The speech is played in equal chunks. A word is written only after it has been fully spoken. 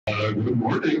Good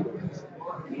morning.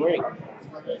 Good morning.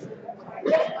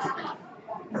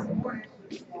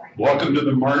 Welcome to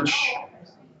the March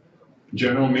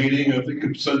general meeting of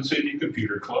the Sun City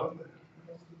Computer Club.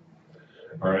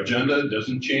 Our agenda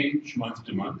doesn't change month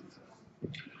to month.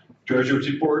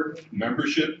 Treasurer's report,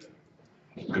 membership,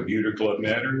 computer club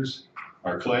matters,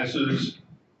 our classes,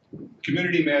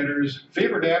 community matters,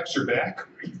 favorite apps are back,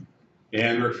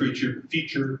 and our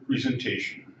feature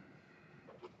presentation.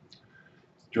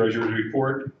 Treasurer's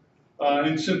report,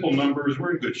 in simple numbers,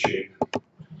 we're in good shape.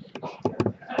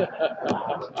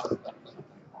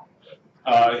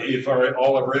 If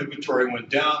all of our inventory went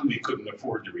down, we couldn't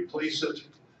afford to replace it,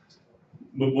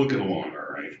 but we'll get along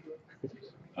all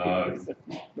right.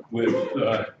 With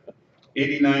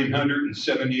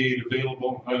 8,978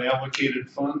 available unallocated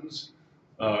funds,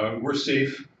 we're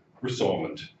safe, we're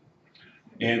solvent.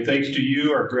 And thanks to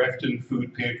you, our Grafton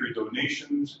Food Pantry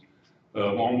donations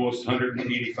of almost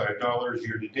 $185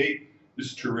 year to date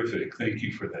is terrific. Thank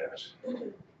you for that.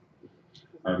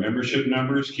 Our membership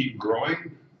numbers keep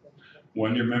growing.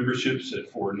 1-year memberships at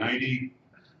 $490,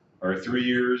 our 3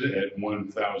 years at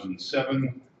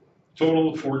 $1,007,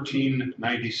 total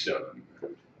 $1,497.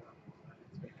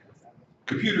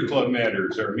 Computer Club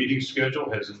matters. Our meeting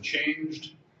schedule hasn't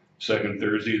changed. Second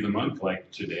Thursday of the month, like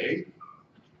today.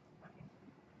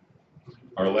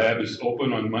 Our lab is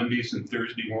open on Mondays and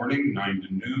Thursday morning, 9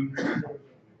 to noon.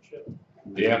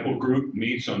 The Apple group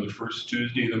meets on the first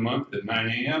Tuesday of the month at 9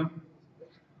 a.m.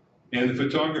 And the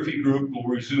photography group will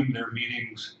resume their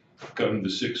meetings come the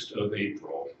 6th of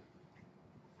April.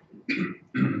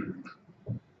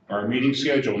 Our meeting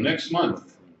schedule next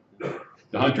month.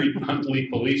 The Huntley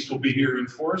Police will be here in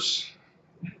force.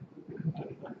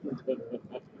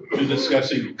 We're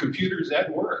discussing computers at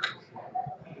work.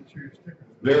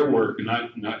 Their work,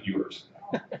 not yours.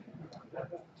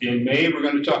 In May, we're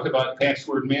going to talk about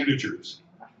password managers.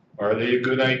 Are they a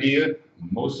good idea?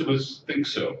 Most of us think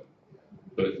so,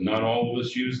 but not all of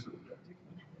us use them.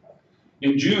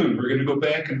 In June, we're going to go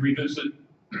back and revisit,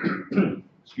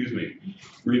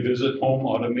 revisit home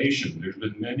automation. There's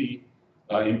been many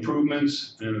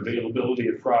improvements in availability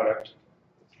of product,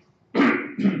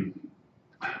 for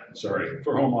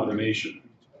home automation.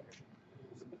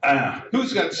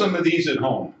 Who's got some of these at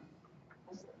home?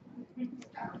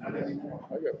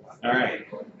 All right.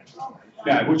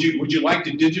 Yeah, would you like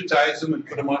to digitize them and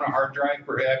put them on a hard drive,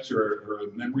 perhaps, or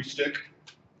a memory stick?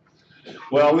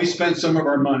 Well, we spent some of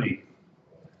our money,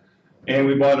 and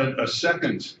we bought a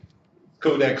second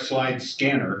Kodak slide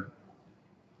scanner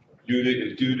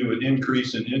due to an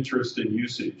increase in interest and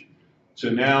usage. So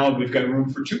now we've got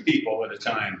room for 2 people at a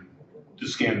time to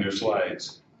scan their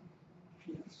slides.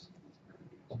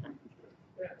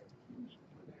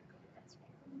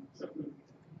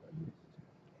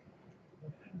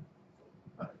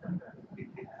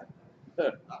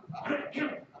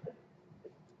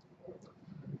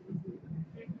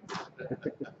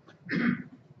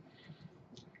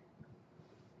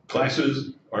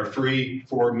 Classes are free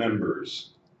for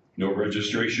members. No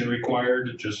registration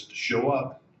required, just show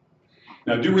up.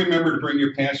 Now do remember to bring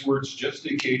your passwords just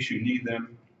in case you need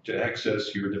them to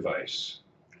access your device.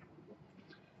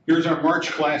 Here's our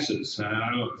March classes. I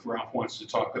don't know if Ralph wants to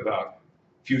talk about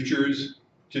futures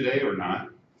today or not.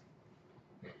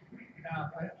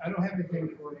 I don't have anything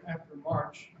for after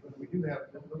March, but we do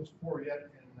have those 4 yet.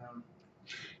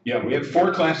 Yeah, we have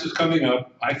 4 classes coming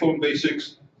up. iPhone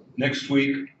Basics next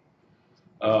week.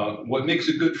 What makes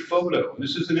a good photo?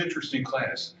 This is an interesting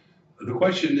class. The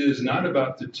question is not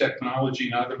about the technology,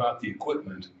 not about the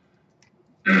equipment,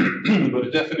 but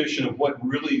a definition of what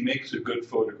really makes a good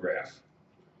photograph.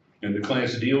 And the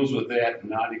class deals with that,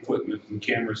 not equipment and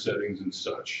camera settings and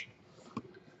such.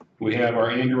 We have our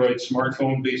Android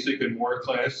smartphone basic and more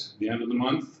class at the end of the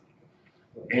month.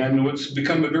 And what's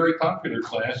become a very popular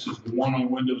class is the one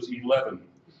on Windows 11.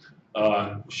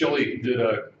 Shelley did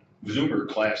a Zoomer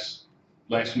class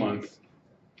last month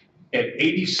at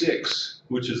 86,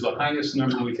 which is the highest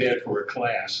number we've had for a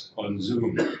class on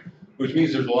Zoom, which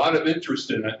means there's a lot of interest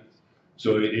in it.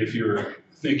 So if you're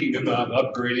thinking about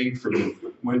upgrading from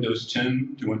Windows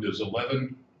 10 to Windows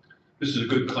 11, this is a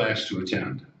good class to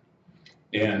attend.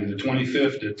 And the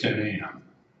 25th at 10 a.m.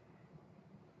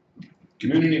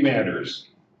 Community Matters,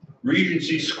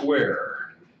 Regency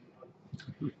Square.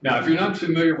 Now, if you're not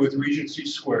familiar with Regency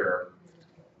Square,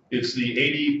 it's the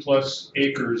 80+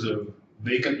 acres of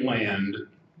vacant land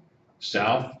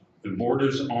south, the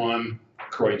borders on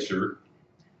Kreutzer,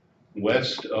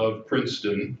 west of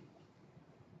Princeton,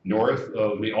 north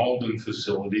of the Alden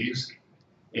facilities,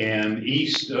 and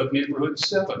east of Neighborhood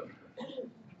 7.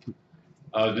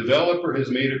 A developer has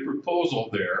made a proposal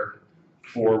there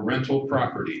for rental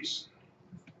properties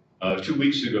 2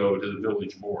 weeks ago to the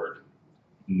village board.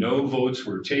 No votes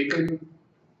were taken.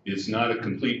 It's not a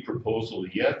complete proposal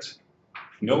yet.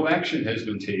 No action has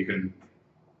been taken.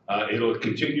 It'll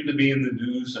continue to be in the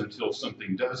news until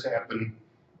something does happen.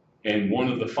 And one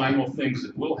of the final things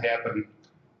that will happen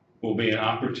will be an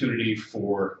opportunity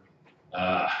for,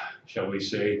 shall we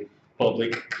say,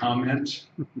 public comment.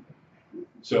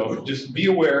 So just be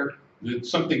aware that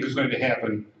something is going to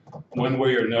happen one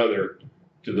way or another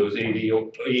to those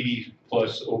 80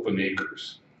 plus open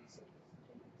acres.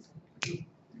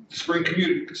 Spring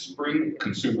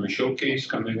Consumer Showcase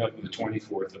coming up on the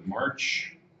 24th of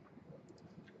March.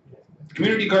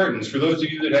 Community gardens, for those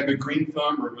of you that have a green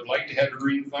thumb or would like to have a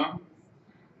green thumb,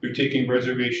 we're taking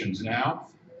reservations now.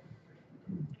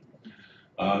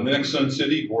 The next Sun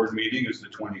City board meeting is the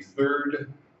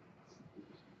 23rd.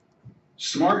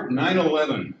 Smart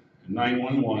 911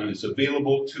 911 is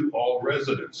available to all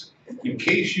residents. In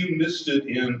case you missed it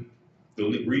in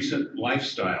the recent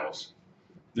lifestyles,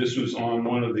 this was on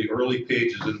one of the early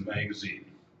pages of the magazine.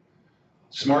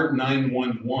 Smart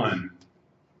 911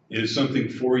 is something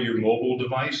for your mobile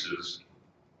devices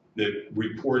that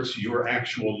reports your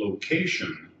actual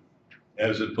location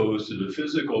as opposed to the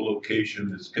physical location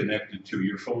that's connected to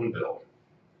your phone bill.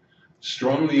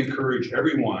 Strongly encourage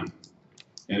everyone,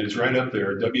 and it's right up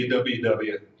there,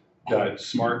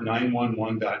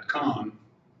 www.smart911.com,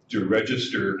 to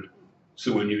register,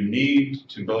 so when you need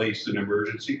to place an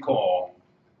emergency call,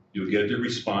 you'll get the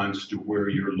response to where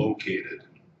you're located.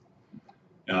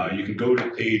 You can go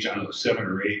to page, I don't know, 7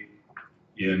 or 8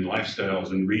 in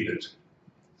Lifestyles and read it.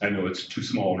 I know it's too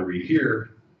small to read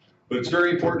here, but it's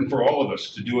very important for all of us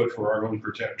to do it for our own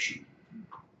protection.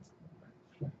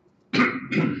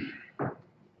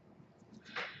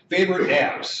 Favorite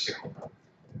apps: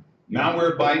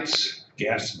 Malware Bytes,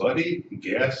 Gas Buddy,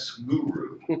 Gas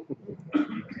Guru.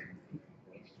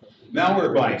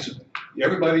 Malware Bytes.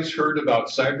 Everybody's heard about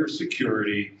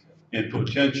cybersecurity and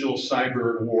potential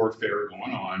cyber warfare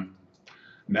going on.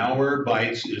 Malware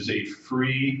Bytes is a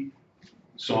free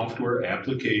software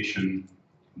application.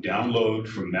 Download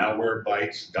from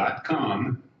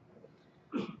malwarebytes.com.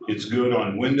 It's good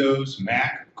on Windows,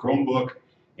 Mac, Chromebook,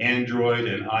 Android,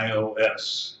 and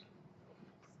iOS.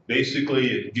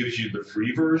 Basically, it gives you the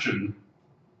free version.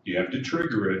 You have to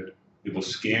trigger it. It will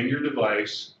scan your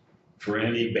device for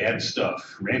any bad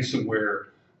stuff,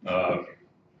 ransomware,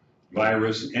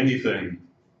 virus, anything,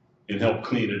 and help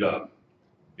clean it up.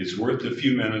 It's worth a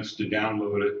few minutes to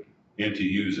download it and to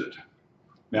use it.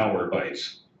 Malware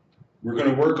Bytes. We're going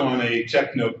to work on a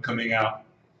tech note coming out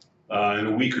in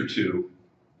a week or two.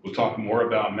 We'll talk more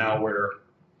about malware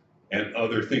and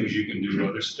other things you can do,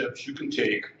 other steps you can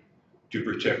take to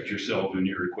protect yourself and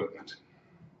your equipment.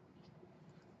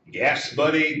 Gas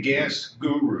Buddy, Gas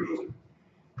Guru.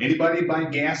 Anybody buy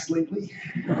gas lately?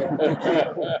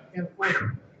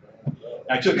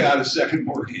 I took out a second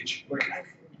mortgage.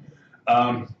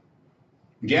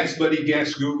 Gas Buddy,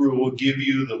 Gas Guru will give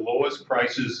you the lowest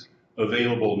prices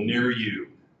available near you.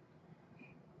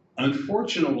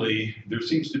 Unfortunately, there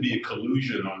seems to be a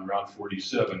collusion on Route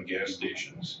 47 gas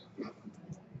stations.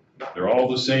 They're all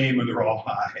the same and they're all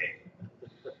high.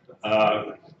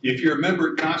 If you're a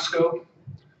member at Costco,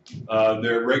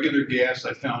 their regular gas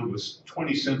I found was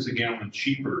 20 cents a gallon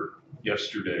cheaper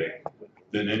yesterday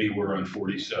than anywhere on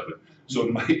 47. So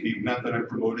it might be, not that I'm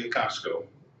promoting Costco,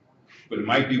 but it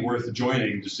might be worth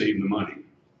joining to save the money.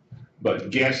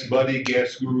 But Gas Buddy,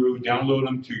 Gas Guru, download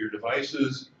them to your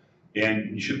devices,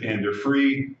 and they're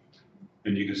free,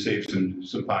 and you can save some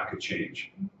pocket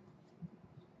change.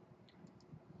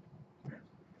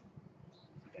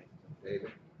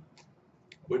 David,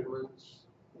 Woodward's,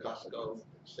 Costco,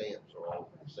 Sam's are all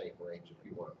the same range if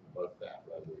you want both that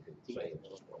rather than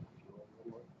Sam's.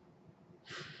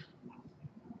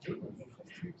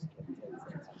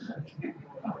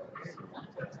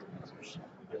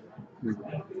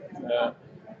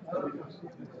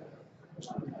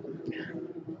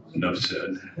 Enough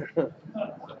said.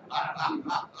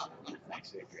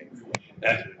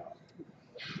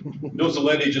 Bill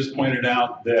Zaletti just pointed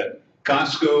out that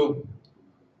Costco,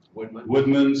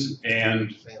 Woodman's,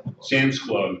 and Sam's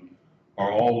Club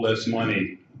are all less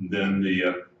money than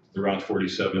the Route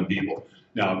 47 people.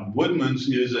 Now, Woodman's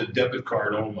is a debit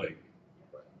card only,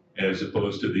 as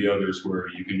opposed to the others where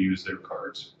you can use their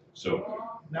cards. So,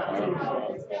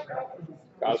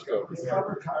 Costco.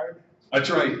 Discover card. That's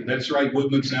right.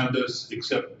 Woodman's now does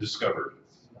accept Discover.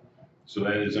 So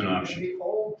that is an option. The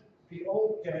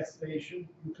old gas station,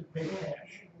 you could pay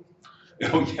cash.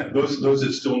 Oh yeah, those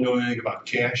that still know anything about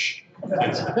cash,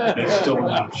 that's still an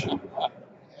option.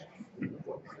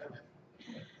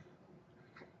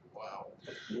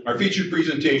 Our featured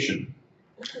presentation,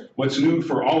 what's new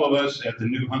for all of us at the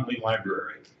new Huntley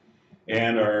Library.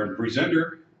 And our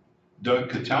presenter, Doug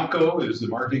Catalco, is the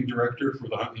marketing director for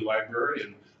the Huntley Library.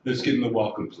 And let's give him a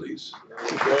welcome, please.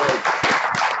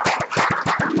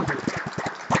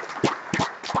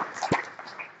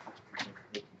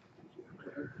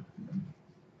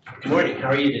 Good morning. How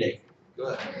are you today?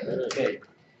 Good. Okay.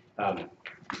 I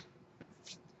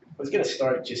was going to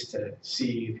start just to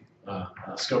see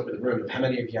scope of the room. How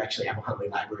many of you actually have a Huntley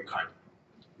Library card?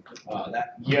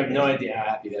 You have no idea how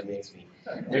happy that makes me.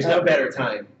 There's no better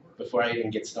time before I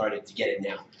even get started to get it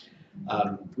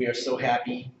now. We are so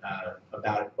happy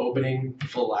about opening the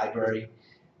full library.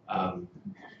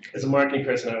 As a marketing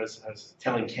person, I was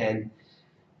telling Ken,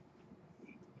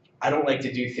 I don't like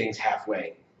to do things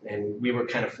halfway. And we were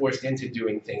kind of forced into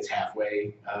doing things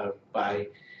halfway by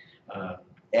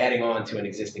adding on to an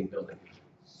existing building.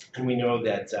 And we know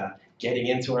that getting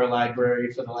into our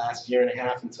library for the last year and a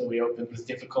half until we opened was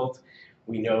difficult.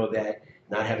 We know that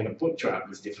not having a book drop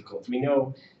was difficult. We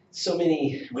learned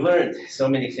so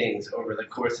many things over the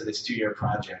course of this 2-year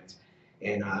project.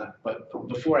 And but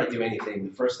before I do anything,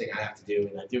 the first thing I have to do,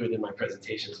 and I do it in my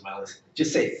presentation as well, is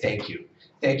just say thank you.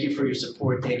 Thank you for your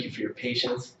support. Thank you for your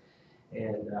patience.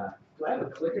 And do I have a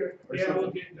clicker or something? Yeah,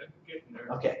 we'll get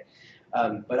there. Okay.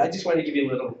 But I just want to give you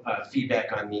a little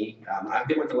feedback on me. I've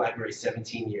been with the library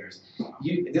 17 years.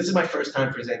 This is my first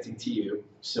time presenting to you,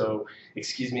 so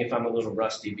excuse me if I'm a little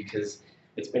rusty because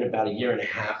it's been about 1.5 years,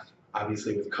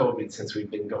 obviously with COVID, since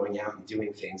we've been going out and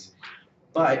doing things.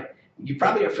 But you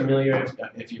probably are familiar,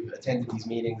 if you've attended these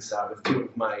meetings with 2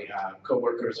 of my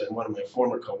coworkers and 1 of my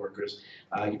former coworkers.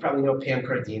 You probably know Pam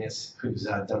Cardenas, who's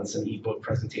done some ebook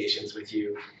presentations with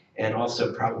you, and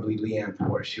also probably Leanne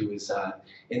Porsche, who is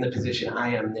in the position I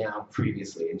am now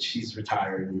previously, and she's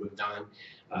retired and moved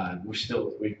on.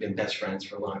 We've been best friends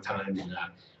for a long time, and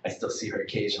I still see her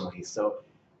occasionally. So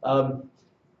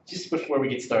just before we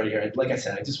get started here, like I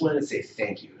said, I just wanted to say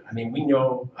thank you. I mean, we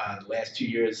know the last 2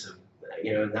 years of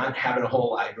not having a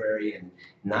whole library and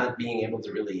not being able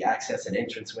to really access an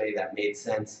entranceway that made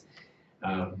sense.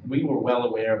 We were well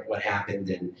aware of what happened,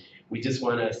 and we just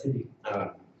want to say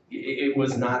it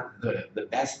was not the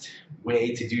best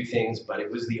way to do things, but it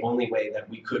was the only way that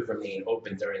we could remain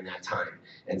open during that time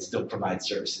and still provide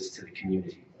services to the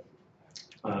community.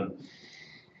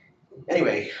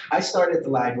 Anyway, I started the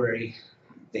library,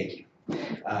 thank you,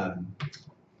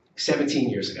 17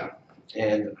 years ago.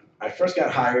 And I first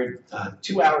got hired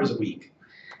 2 hours a week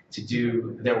to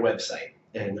do their website.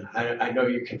 And I know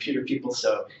you're computer people,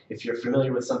 so if you're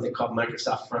familiar with something called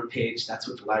Microsoft Front Page, that's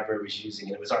what the library was using.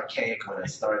 And it was archaic when I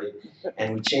started.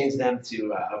 And we changed them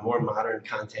to a more modern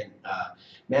content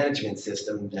management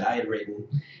system that I had written.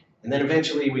 And then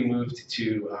eventually we moved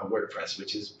to WordPress,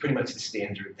 which is pretty much the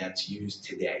standard that's used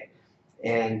today.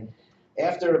 And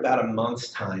after about a month's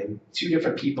time, 2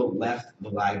 different people left the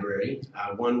library.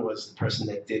 One was the person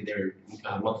that did their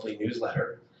monthly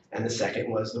newsletter, and the second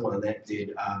was the one that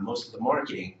did most of the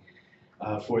marketing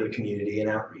for the community and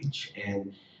outreach.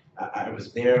 And I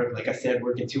was there, like I said,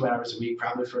 working 2 hours a week,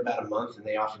 probably for about a month, and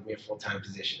they offered me a full-time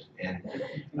position. And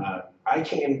I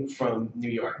came from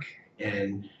New York.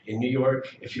 And in New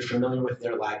York, if you're familiar with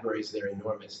their libraries, they're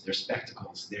enormous. They're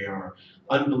spectacles. They are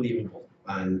unbelievable.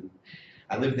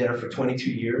 I lived there for 22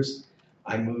 years.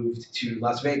 I moved to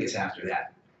Las Vegas after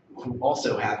that, who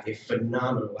also have a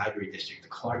phenomenal library district. The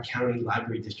Clark County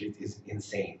Library District is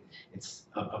insane. It's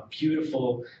a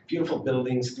beautiful, beautiful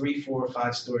buildings, 3, 4,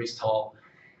 5 stories tall.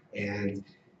 And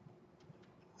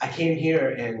I came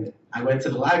here and I went to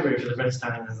the library for the first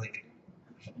time and I was like,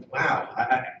 wow,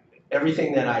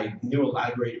 everything that I knew a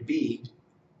library to be,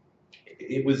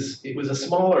 it was a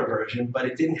smaller version, but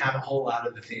it didn't have a whole lot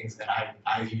of the things that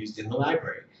I used in the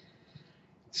library.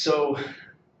 So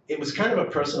it was kind of a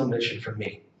personal mission for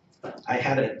me. I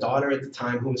had a daughter at the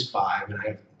time who was 5, and I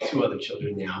have 2 other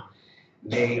children now.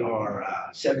 They are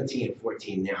 17 and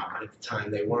 14 now, but at the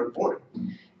time they weren't born.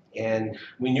 And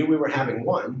we knew we were having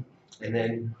one, and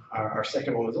then our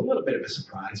second one was a little bit of a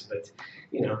surprise, but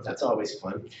that's always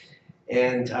fun.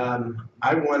 And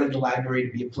I wanted the library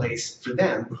to be a place for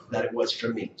them that it was for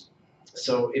me.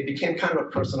 So it became kind of a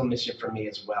personal mission for me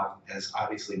as well as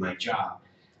obviously my job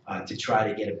to try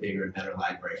to get a bigger and better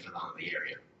library for the Huntley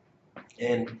area.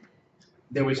 And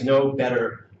there was no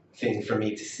better thing for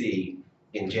me to see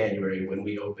in January when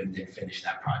we opened and finished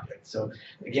that project. So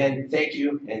again, thank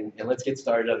you, and let's get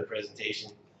started on the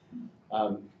presentation.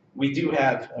 We do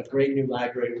have a great new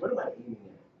library. What am I aiming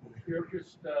at? You're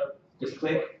Just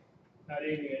click? not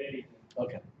aiming at anything.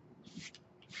 Okay.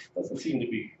 Doesn't seem to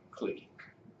be clicking.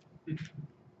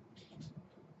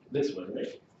 This one, right?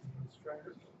 It's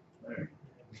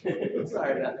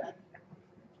Sorry about that.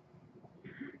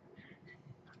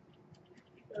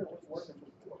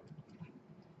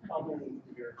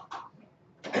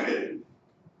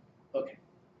 Okay.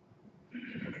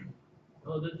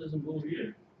 Oh, that doesn't move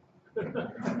either.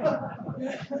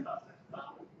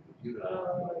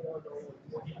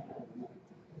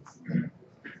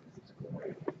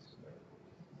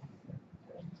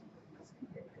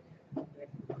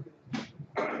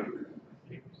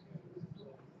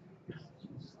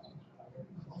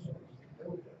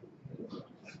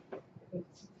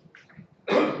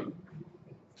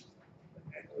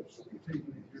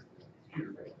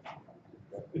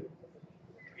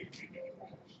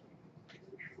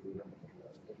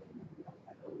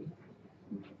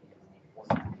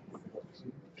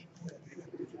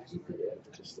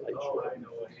 Oh, I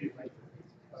know.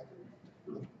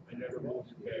 I never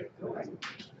moved back.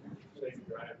 Same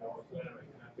drive, all the time.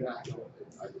 Yeah,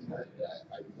 I heard that.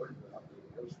 I worked out the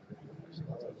coast.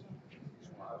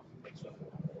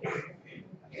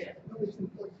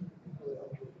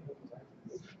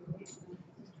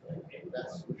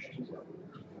 That's.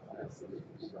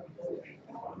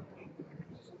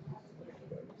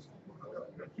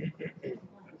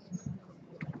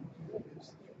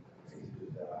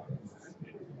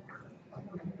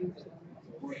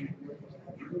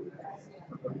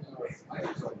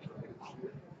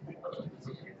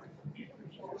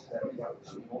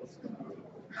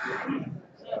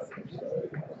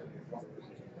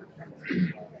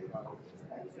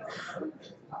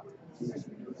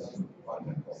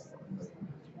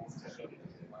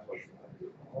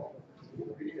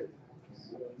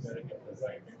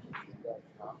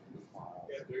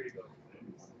 Yeah, there you go.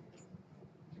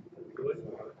 Good.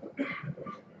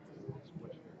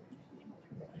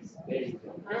 There you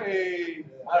go. Hey.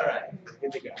 All right,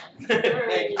 good to go.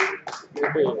 Thank you.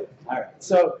 All right,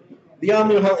 so the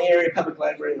all-new Huntley Area Public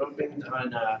Library opened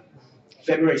on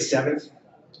February 7th,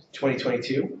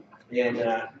 2022, and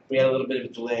we had a little bit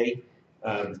of a delay.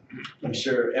 I'm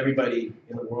sure everybody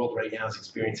in the world right now is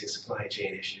experiencing supply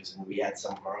chain issues, and we had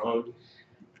some of our own.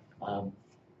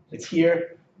 It's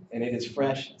here, and it is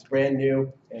fresh, it's brand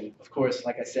new, and of course,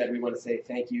 like I said, we want to say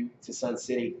thank you to Sun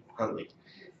City Huntley.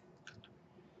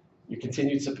 Your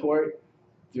continued support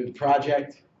through the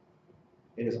project,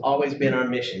 it has always been our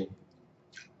mission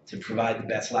to provide the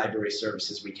best library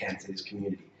services we can to this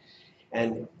community.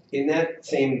 And in that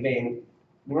same vein,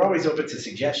 we're always open to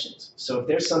suggestions. So if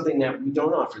there's something that we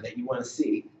don't offer that you want to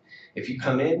see, if you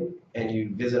come in and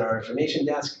you visit our information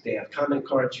desk, they have comment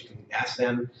cards, you can ask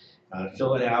them,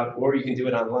 fill it out, or you can do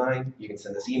it online. You can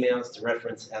send us emails to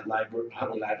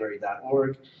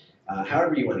reference@huntleylibrary.org,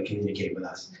 however you want to communicate with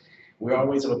us. We're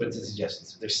always open to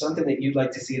suggestions. If there's something that you'd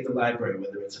like to see at the library,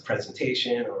 whether it's a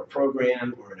presentation or a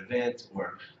program or an event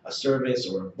or a service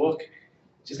or a book,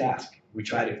 just ask. We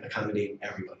try to accommodate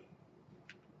everybody.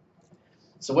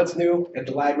 So what's new at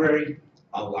the library?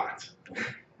 A lot.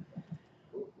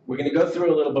 We're going to go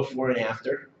through a little before and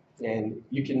after. And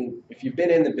you can, if you've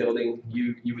been in the building,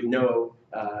 you would know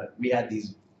we had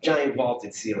these giant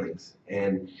vaulted ceilings.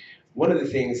 And one of the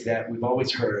things that we've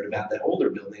always heard about that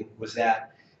older building was that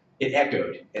it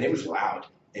echoed, and it was loud,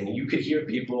 and you could hear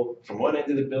people from one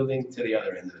end of the building to the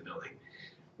other end of the building.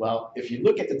 Well, if you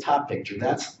look at the top picture,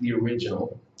 that's the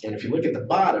original, and if you look at the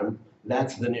bottom,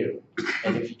 that's the new.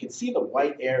 And if you can see the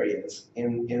white areas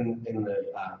in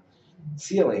the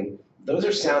ceiling, those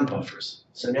are sound buffers.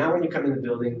 So now when you come in the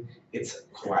building, it's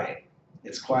quiet.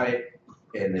 It's quiet,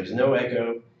 and there's no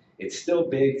echo. It's still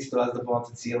big, still has the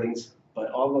vaulted ceilings,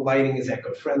 but all the lighting is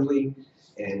echo-friendly.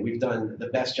 And we've done the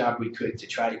best job we could to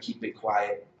try to keep it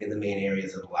quiet in the main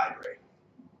areas of the library.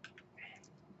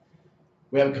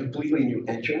 We have a completely new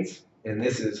entrance, and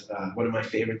this is one of my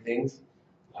favorite things.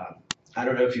 I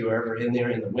don't know if you were ever in there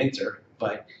in the winter,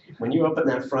 but when you open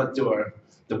that front door,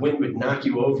 the wind would knock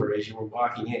you over as you were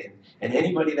walking in, and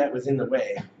anybody that was in the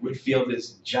way would feel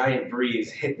this giant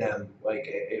breeze hit them like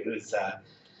it was a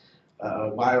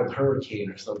wild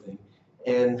hurricane or something.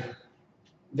 And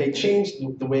they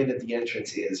changed the way that the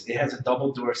entrance is. It has a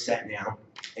double door set now,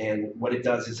 and what it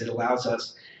does is it allows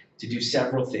us to do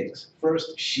several things.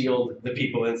 First, shield the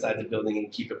people inside the building and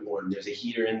keep it warm. There's a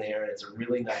heater in there, and it's a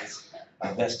really nice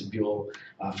vestibule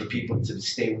for people to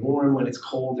stay warm when it's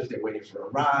cold if they're waiting for a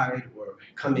ride, or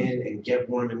come in and get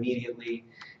warm immediately.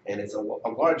 And it's a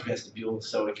large vestibule,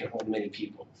 so it can hold many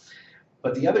people.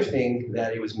 But the other thing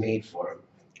that it was made for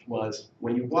was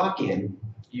when you walk in,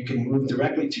 you can move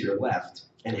directly to your left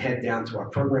and head down to our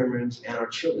program rooms and our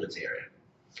children's area.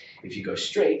 If you go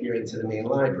straight, you're into the main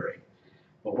library.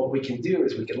 But what we can do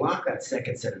is we can lock that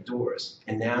second set of doors,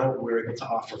 and now we're able to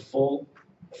offer full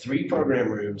 3 program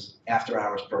rooms, after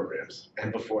hours programs,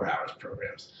 and before hours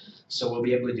programs. So we'll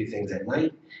be able to do things at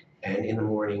night and in the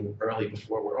morning, early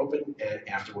before we're open and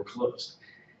after we're closed.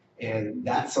 And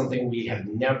that's something we have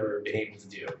never been able to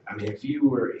do. I mean, if you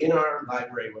were in our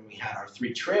library when we had our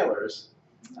 3 trailers,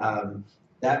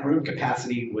 that room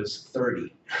capacity was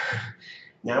 30.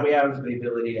 Now we have the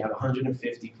ability to have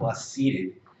 150 plus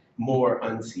seated, more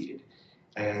unseated.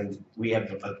 And we have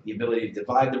the ability to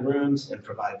divide the rooms and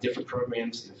provide different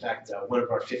programs. In fact, one of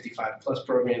our 55 plus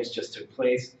programs just took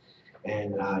place,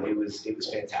 and it was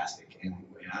fantastic. And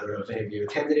I don't know if any of you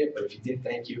attended it, but if you did,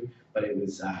 thank you. But it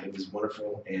was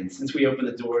wonderful. And since we opened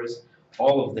the doors,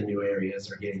 all of the new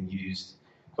areas are getting used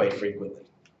quite frequently.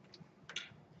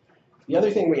 The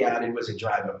other thing we added was a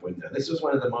drive-up window. This was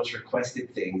one of the most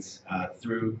requested things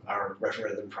through our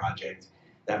referendum project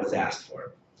that was asked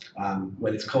for.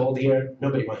 When it's cold here,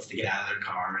 nobody wants to get out of their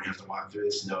car and have to walk through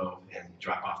the snow and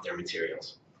drop off their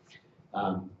materials.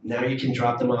 Now you can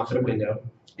drop them off at a window,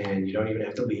 and you don't even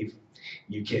have to leave.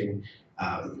 You can,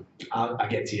 I'll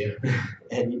get to you,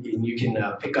 and you can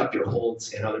pick up your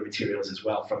holds and other materials as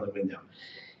well from the window.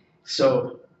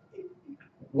 So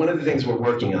one of the things we're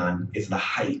working on is the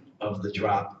height of the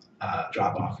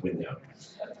drop-off window.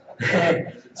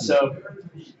 So,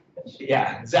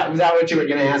 yeah, was that what you were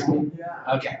going to ask me?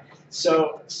 Yeah. Okay.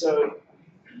 So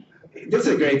this is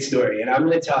a great story, and I'm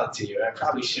going to tell it to you. I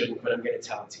probably shouldn't, but I'm going to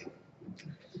tell it to you.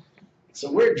 So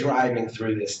we're driving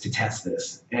through this to test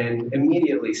this, and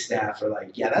immediately staff are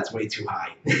like, "Yeah, that's way too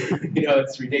high. You know,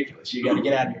 it's ridiculous. You got to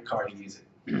get out of your car to use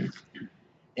it."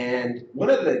 And one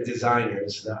of the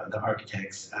designers, the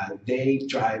architects, they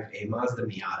drive a Mazda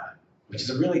Miata, which is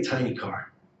a really tiny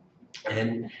car.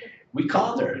 And we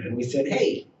called her and we said,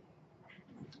 "Hey,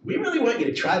 we really want you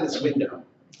to try this window."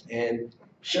 And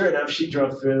sure enough, she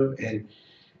drove through, and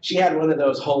she had one of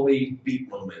those holy beep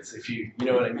moments, if you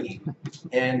know what I mean.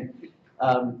 And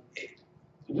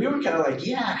we were kind of like,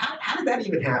 yeah, how did that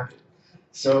even happen?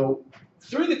 So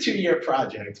through the 2-year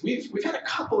project, we've had a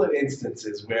couple of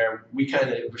instances where we kind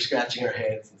of were scratching our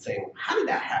heads and saying, how did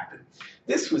that happen?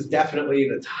 This was definitely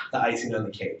the icing on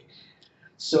the cake.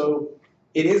 So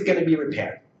it is going to be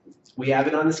repaired. We have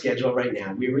it on the schedule right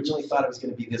now. We originally thought it was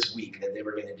going to be this week that they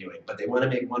were going to do it, but they want to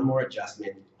make one more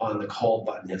adjustment on the call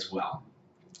button as well.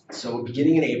 So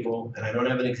beginning in April, and I don't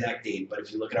have an exact date, but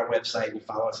if you look at our website and you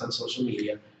follow us on social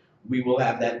media, we will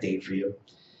have that date for you.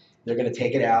 They're going to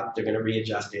take it out, they're going to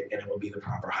readjust it, and it will be the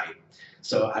proper height.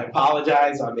 So I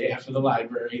apologize on behalf of the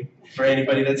library for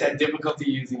anybody that's had difficulty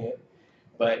using it,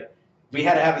 but we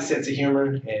had to have a sense of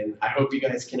humor, and I hope you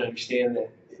guys can understand that,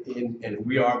 and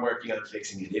we are working on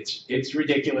fixing it. It's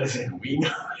ridiculous, and we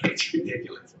know it's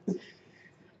ridiculous.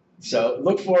 So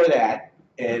look for that,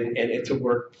 and it to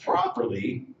work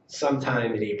properly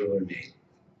sometime in April or May.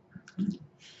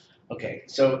 Okay,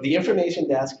 so the information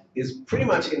desk is pretty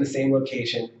much in the same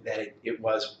location that it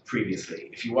was previously.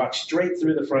 If you walk straight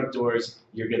through the front doors,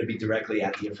 you're going to be directly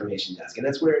at the information desk. And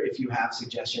that's where if you have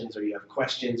suggestions or you have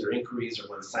questions or inquiries or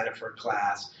want to sign up for a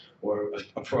class or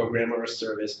a program or a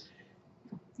service,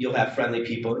 you'll have friendly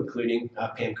people, including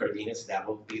Pam Cardenas, that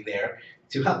will be there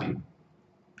to help you.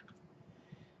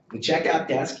 The checkout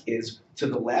desk is to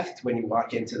the left when you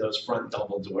walk into those front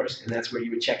double doors, and that's where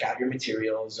you would check out your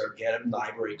materials or get a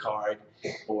library card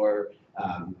or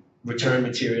return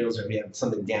materials, or if you have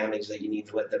something damaged that you need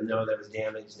to let them know that was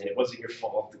damaged and it wasn't your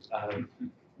fault.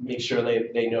 Make sure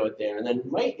they know it there. And then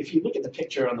right, if you look at the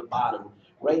picture on the bottom,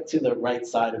 right to the right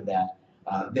side of that,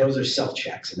 those are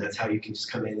self-checks, and that's how you can just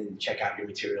come in and check out your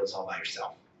materials all by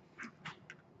yourself.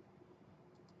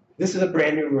 This is a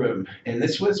brand new room, and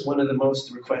this was one of the most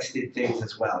requested things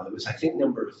as well. It was, I think,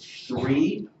 number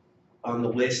 3 on the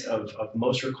list of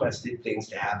most requested things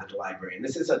to have at the library. And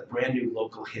this is a brand new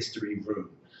local history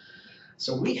room.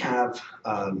 So we have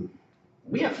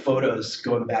photos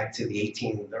going back to the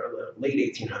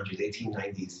late 1800s,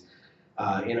 1890s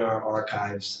in our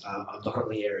archives of the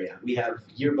Huntley area. We have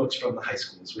yearbooks from the high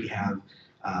schools. We have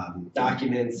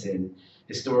documents and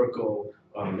historical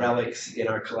relics in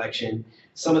our collection.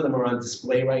 Some of them are on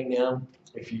display right now.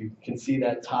 If you can see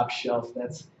that top shelf,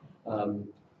 that's an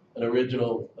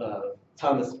original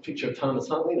picture of Thomas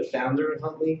Huntley, the founder of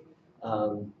Huntley.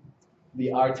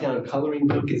 The Our Town coloring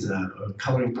book is a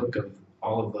coloring book of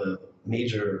all of the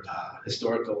major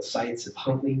historical sites of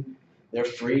Huntley. They're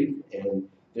free, and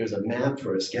there's a map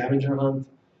for a scavenger hunt.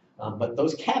 But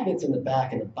those cabinets in the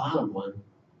back and the bottom one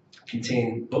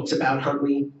contain books about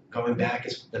Huntley going back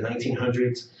as the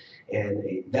 1900s.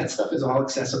 And that stuff is all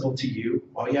accessible to you.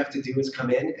 All you have to do is come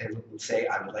in and say,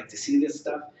 I would like to see this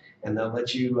stuff. and they'll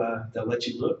let you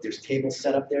look. There's tables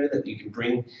set up there that you can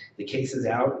bring the cases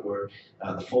out or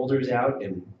the folders out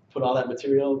and put all that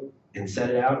material and set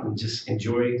it out and just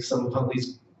enjoy some of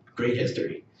Huntley's great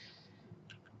history.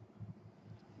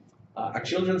 Our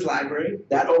children's library,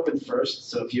 that opened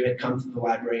first, so if you had come to the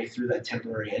library through that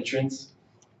temporary entrance,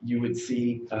 you would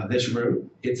see this room.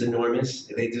 It's enormous.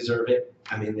 They deserve it.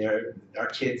 I mean, our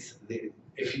kids,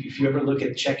 if you ever look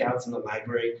at checkouts in the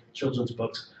library, children's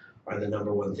books are the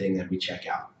 #1 thing that we check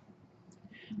out.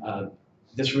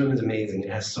 This room is amazing. It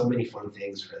has so many fun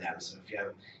things for them. So if you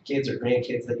have kids or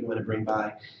grandkids that you want to bring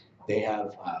by, they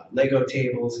have Lego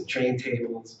tables and train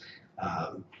tables.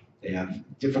 They have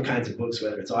different kinds of books,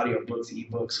 whether it's audio books,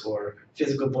 ebooks, or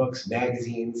physical books,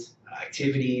 magazines,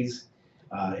 activities,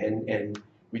 and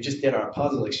we just did our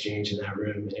puzzle exchange in that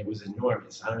room, and it was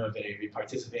enormous. I don't know if any of you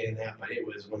participated in that, but it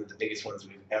was one of the biggest ones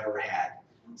we've ever had.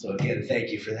 So again,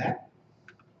 thank you for that.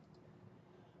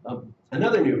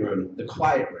 Another new room, the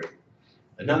quiet room,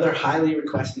 another highly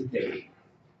requested thing.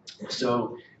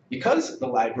 So because the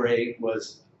library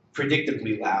was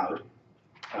predictably loud,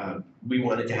 we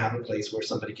wanted to have a place where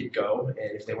somebody could go,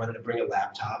 and if they wanted to bring a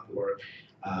laptop or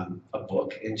a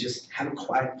book and just have a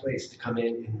quiet place to come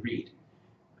in and read.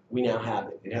 We now have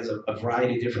it. It has a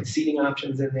variety of different seating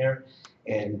options in there,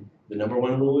 and the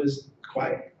 #1 rule is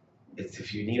quiet. It's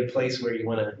if you need a place where you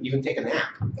want to even take a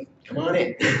nap, come on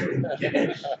in.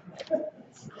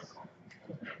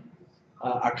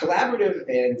 Our collaborative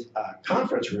and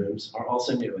conference rooms are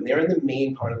also new, and they're in the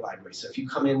main part of the library. So if you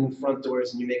come in the front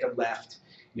doors and you make a left,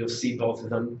 you'll see both of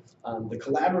them. The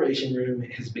collaboration room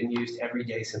has been used every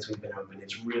day since we've been open.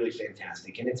 It's really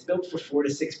fantastic, and it's built for 4 to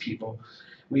 6 people.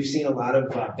 We've seen a lot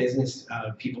of business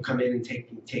people come in and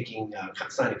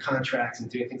signing contracts and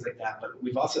doing things like that, but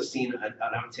we've also seen an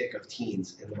uptick of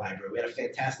teens in the library. We had a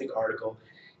fantastic article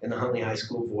in the Huntley High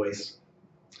School Voice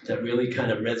that really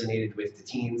kind of resonated with the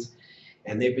teens,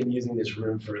 and they've been using this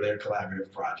room for their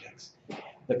collaborative projects.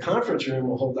 The conference room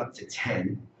will hold up to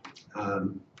 10.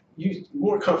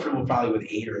 More comfortable probably with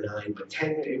 8 or 9, but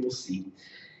 10 it will seat.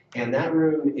 And that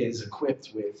room is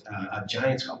equipped with a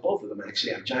giant, both of them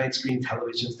actually have giant screen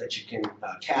televisions that you can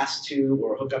cast to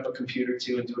or hook up a computer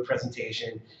to and do a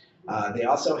presentation. They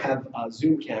also have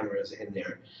Zoom cameras in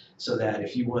there so that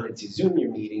if you wanted to Zoom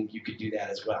your meeting, you could do that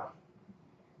as well.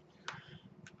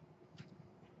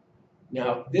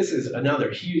 Now, this is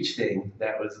another huge thing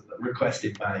that was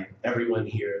requested by everyone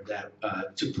here that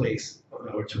took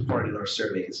part in our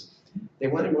surveys. They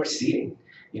wanted more seating.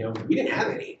 You know, we didn't have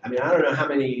any. I mean, I don't know how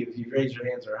many of you raised your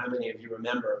hands or how many of you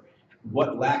remember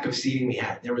what lack of seating we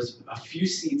had. There was a few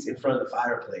seats in front of the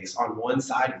fireplace on one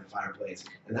side of the fireplace,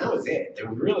 and that was it. There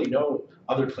were really no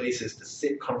other places to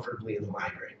sit comfortably in the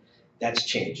library. That's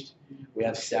changed. We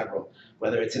have several,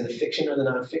 whether it's in the fiction or the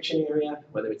nonfiction area,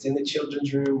 whether it's in the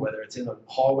children's room, whether it's in the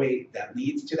hallway that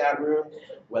leads to that room,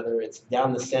 whether it's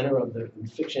down the center of the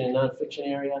fiction and nonfiction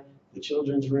area, the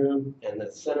children's room, and the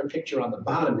center picture on the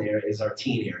bottom there is our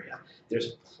teen area.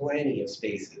 There's plenty of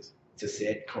spaces to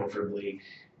sit comfortably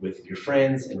with your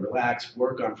friends and relax,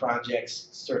 work on projects,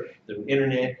 surf the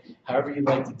internet, however you'd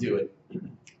like to do it.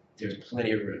 There's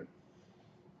plenty of room.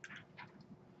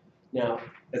 Now,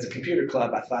 as a computer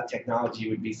club, I thought technology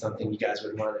would be something you guys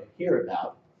would want to hear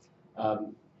about.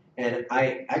 And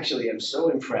I actually am so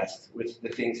impressed with the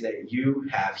things that you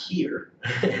have here.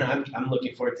 And I'm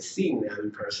looking forward to seeing them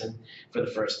in person for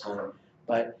the first time.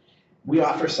 But we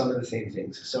offer some of the same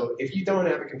things. So if you don't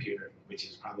have a computer, which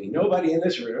is probably nobody in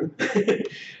this room,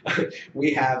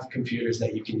 we have computers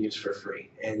that you can use for free.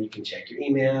 And you can check your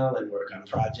email and work on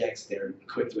projects. They're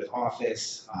equipped with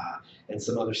Office and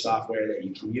some other software that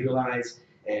you can utilize.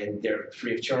 And they're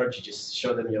free of charge. You just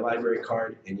show them your library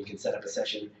card, and you can set up a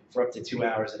session for up to 2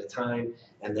 hours at a time.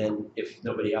 And then if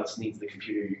nobody else needs the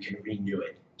computer, you can renew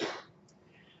it.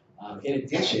 In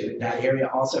addition, that area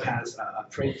also has a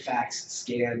print, fax,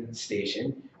 scan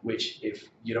station, which if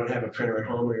you don't have a printer at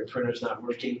home or your printer's not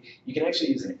working, you can actually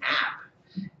use an app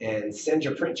and send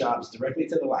your print jobs directly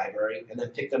to the library and then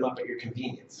pick them up at your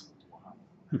convenience.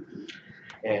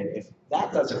 And if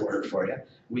that doesn't work for you,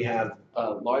 we have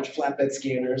large flatbed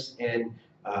scanners and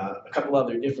a couple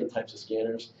other different types of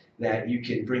scanners that you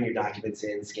can bring your documents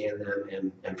in, scan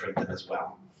them, and print them as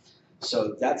well.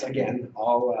 So that's, again,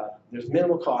 all, there's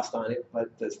minimal cost on it, but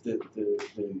the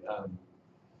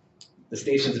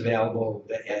station's available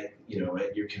at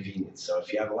your convenience. So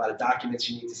if you have a lot of documents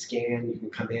you need to scan, you can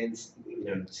come in,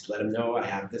 just let them know I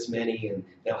have this many, and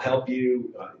they'll help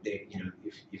you.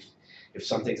 If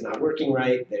something's not working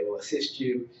right, they will assist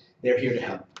you. They're here to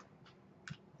help.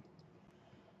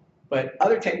 But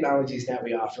other technologies that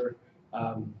we offer,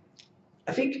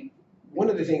 I think one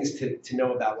of the things to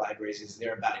know about libraries is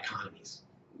they're about economies.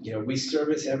 You know, we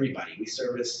service everybody. We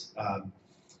service,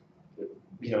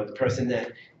 you know, the person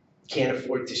that can't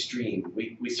afford to stream.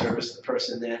 We service the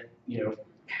person that, you know,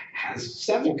 has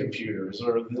 7 computers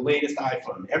or the latest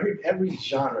iPhone. Every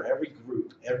genre, every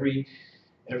group, every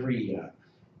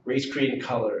race, creed, and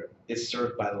color is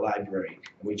served by the library.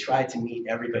 And we try to meet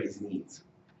everybody's needs.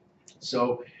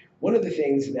 So one of the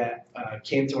things that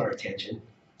came to our attention,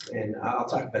 and I'll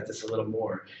talk about this a little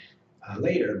more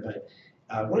later, but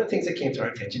one of the things that came to our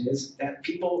attention is that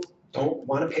people don't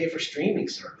want to pay for streaming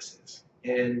services.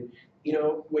 And you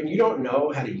know, when you don't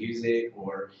know how to use it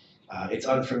or it's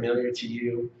unfamiliar to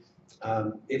you,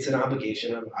 it's an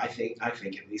obligation of, I think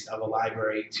at least, of a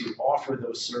library to offer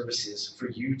those services for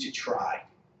you to try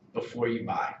before you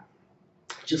buy.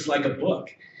 Just like a book.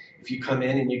 If you come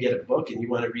in and you get a book and you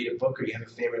want to read a book or you have a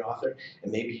favorite author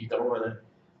and maybe you don't want to,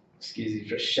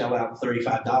 just shell out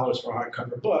 $35 for a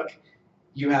hardcover book,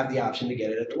 you have the option to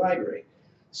get it at the library.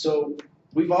 So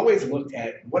we've always looked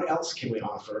at what else can we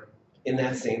offer in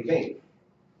that same vein.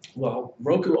 Well,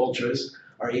 Roku Ultras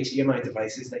are HDMI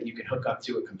devices that you can hook up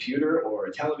to a computer or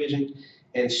a television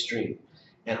and stream.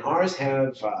 And ours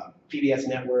have PBS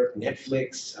Network,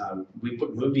 Netflix. We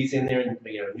put movies in there,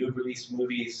 you know, new release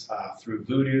movies through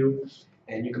Vudu,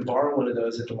 and you can borrow one of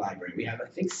those at the library. We have, I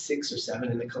think, 6 or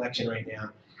 7 in the collection right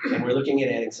now, and we're looking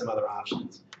at adding some other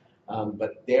options.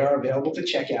 But they are available to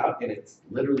check out, and it's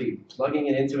literally plugging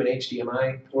it into an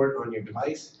HDMI port on your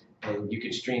device, and you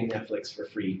can stream Netflix for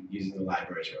free using the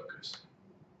library's Rokus.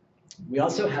 We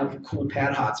also have cool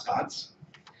pad hotspots.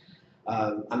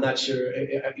 I'm not sure,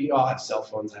 you all have cell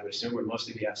phones, I would assume, or most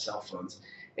of you have cell phones.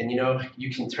 And you know,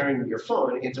 you can turn your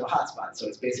phone into a hotspot, so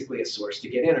it's basically a source to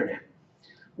get internet.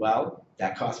 Well,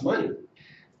 that costs money.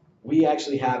 We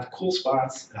actually have cool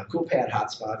spots, cool pad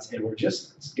hotspots, and we're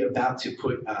just about to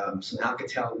put some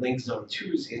Alcatel Link Zone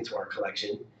 2s into our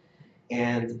collection.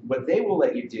 And what they will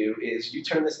let you do is you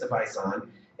turn this device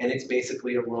on, and it's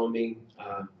basically a roaming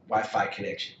Wi-Fi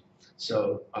connection.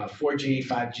 So 4G,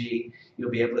 5G,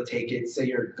 you'll be able to take it, say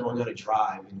you're going on a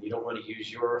drive and you don't want to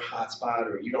use your hotspot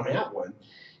or you don't have one,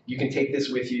 you can take this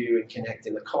with you and connect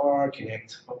in the car,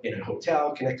 connect in a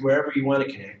hotel, connect wherever you want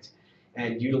to connect,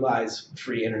 and utilize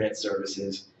free internet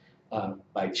services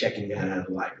by checking that out of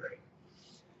the library.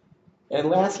 And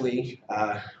lastly,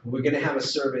 we're going to have a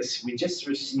service. We just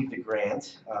received a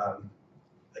grant.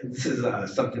 This is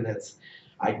something that's,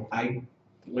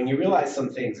 when you realize some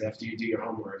things after you do your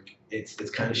homework, it's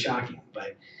kind of shocking.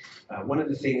 But one of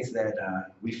the things that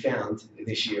we found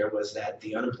this year was that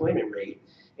the unemployment rate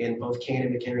in both Kane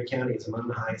and McHenry County is among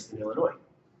the highest in Illinois.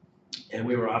 And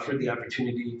we were offered the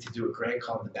opportunity to do a grant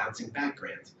called the Bouncing Back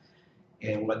Grant.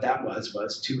 And what that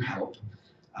was to help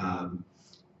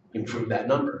improve that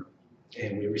number.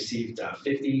 And we received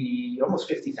almost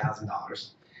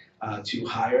 $50,000 to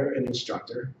hire an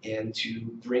instructor and to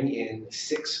bring in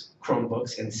 6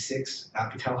 Chromebooks and 6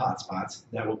 Alcatel hotspots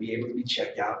that will be able to be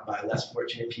checked out by less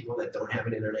fortunate people that don't have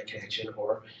an internet connection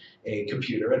or a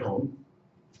computer at home.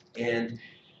 And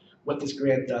what this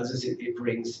grant does is it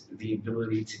brings the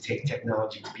ability to take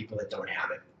technology to people that don't have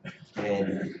it.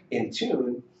 And in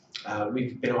tune,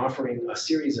 we've been offering a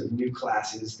series of new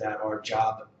classes that are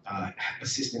job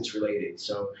assistance related.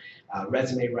 So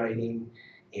resume writing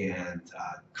and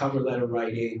cover letter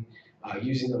writing,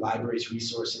 using the library's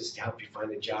resources to help you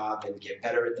find a job and get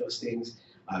better at those things,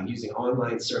 using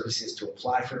online services to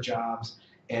apply for jobs,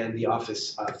 and the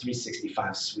Office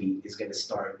 365 suite is going to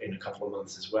start in a couple of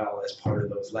months as well as part of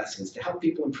those lessons to help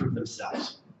people improve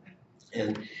themselves.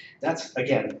 And that's,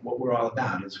 again, what we're all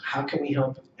about, is how can we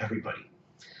help everybody?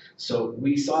 So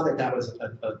we saw that that was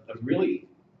a really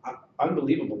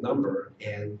unbelievable number,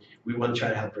 and we want to try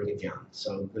to help bring it down.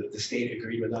 So the state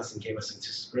agreed with us and gave us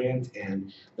this grant,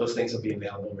 and those things will be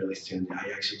available really soon.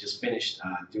 I actually just finished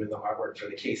doing the artwork for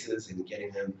the cases and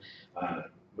getting them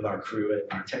with our crew,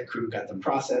 our tech crew, got them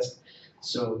processed.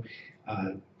 So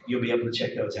you'll be able to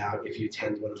check those out if you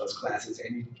attend one of those classes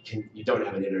and you don't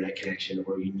have an internet connection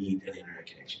or you need an internet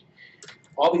connection.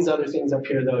 All these other things up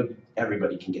here, though,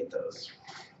 everybody can get those.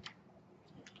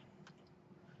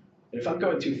 And if I'm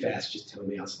going too fast, just tell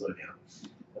me, I'll slow down.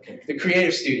 Okay, the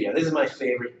Creative Studio. This is my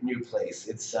favorite new place.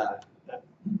 It's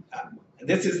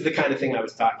this is the kind of thing I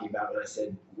was talking about when I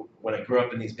said when I grew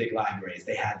up in these big libraries,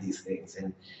 they had these things,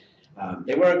 and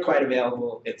they weren't quite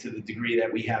available to the degree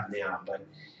that we have now. But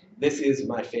this is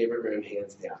my favorite room,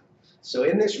 hands down. So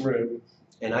in this room,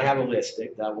 and I have a list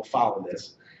that will follow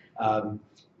this.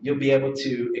 You'll be able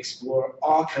to explore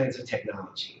all kinds of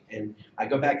technology. And I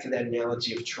go back to that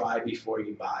analogy of try before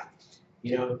you buy.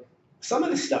 You know, some of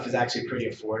this stuff is actually pretty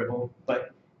affordable,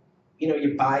 but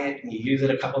you buy it and you use it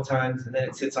a couple times and then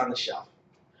it sits on the shelf.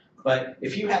 But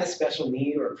if you had a special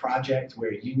need or a project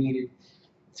where you needed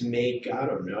to make, I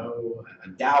don't know, a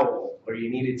dowel, or you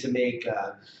needed to make,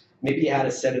 maybe you had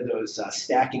a set of those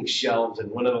stacking shelves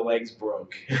and one of the legs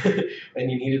broke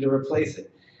and you needed to replace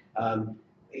it.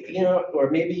 Or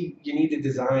maybe you need to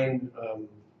design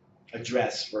a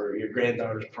dress for your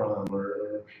granddaughter's prom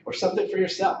or something for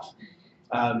yourself.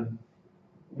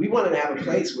 We wanted to have a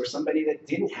place where somebody that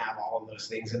didn't have all of those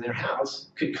things in their house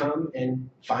could come and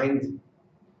find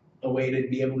a way to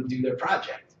be able to do their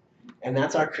project. And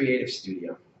that's our creative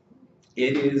studio.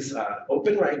 It is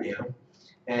open right now,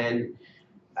 and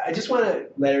I just want to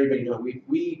let everybody know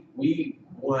we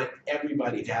want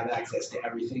everybody to have access to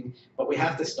everything, but we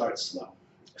have to start slow.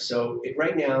 So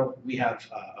right now we have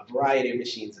a variety of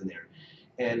machines in there,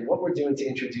 and what we're doing to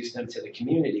introduce them to the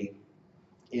community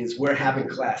is we're having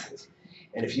classes.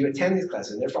 And if you attend these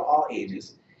classes, and they're for all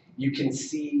ages, you can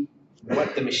see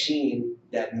what the machine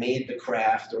that made the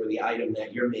craft or the item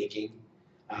that you're making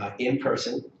in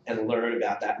person and learn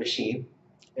about that machine.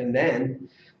 And then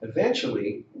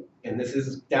eventually, and this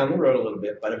is down the road a little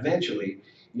bit, but eventually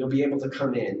you'll be able to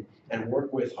come in and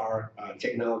work with our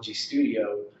technology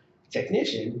studio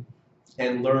technician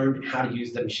and learn how to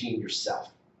use the machine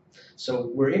yourself.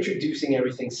 So we're introducing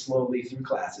everything slowly through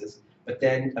classes, but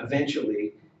then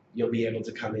eventually you'll be able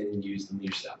to come in and use them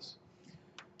yourselves.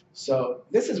 So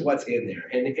this is what's in there,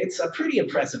 and it's a pretty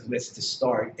impressive list to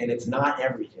start, and it's not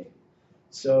everything.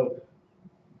 So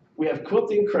we have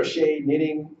quilting, crochet,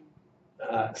 knitting,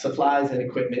 supplies and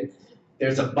equipment.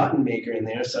 There's a button maker in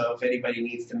there, so if anybody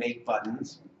needs to make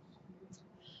buttons.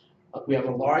 We have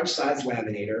a large size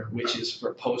laminator, which is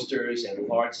for posters and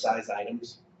large size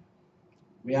items.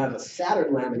 We have a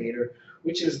Saturn laminator,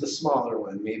 which is the smaller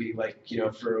one, maybe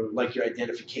for your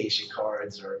identification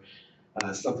cards or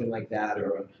something like that,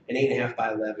 or an 8.5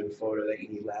 by 11 photo that you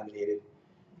need laminated.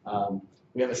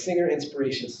 We have a Singer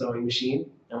Inspiration sewing machine,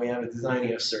 and we have a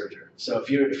Designio serger. So if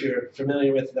you're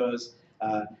familiar with those,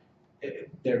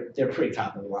 they're pretty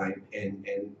top of the line, and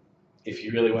if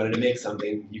you really wanted to make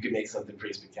something, you could make something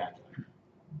pretty spectacular.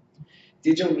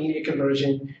 Digital media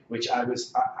conversion, which I'm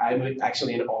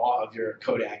actually in awe of your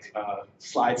Kodak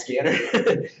slide scanner.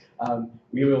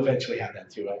 We will eventually have that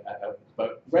too.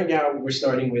 But right now we're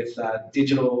starting with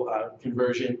digital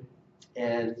conversion,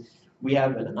 and we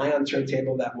have an ion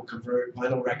turntable that will convert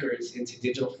vinyl records into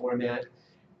digital format.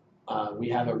 We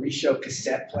have a Reshow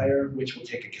cassette player, which will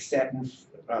take a cassette and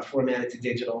format it to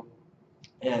digital.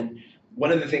 And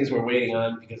one of the things we're waiting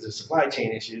on because of supply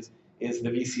chain issues is the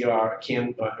VCR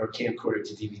camcorder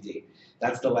to DVD.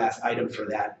 That's the last item for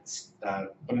that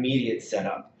immediate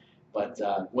setup. But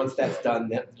once that's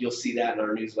done, you'll see that in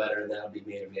our newsletter, and that'll be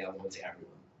made available to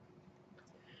everyone.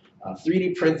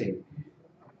 3D printing.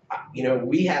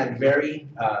 We had very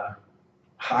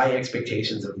high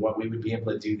expectations of what we would be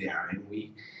able to do there, and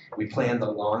we planned a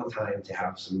long time to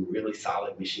have some really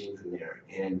solid machines in there.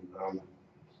 And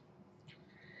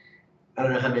I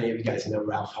don't know how many of you guys know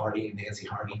Ralph Hardy and Nancy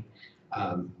Hardy,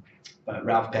 but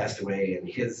Ralph passed away, and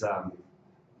his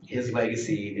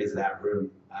legacy is that room.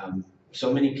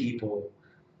 So many people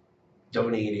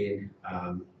donated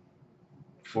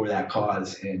for that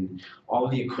cause, and all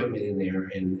of the equipment in there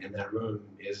and that room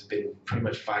has been pretty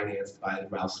much financed by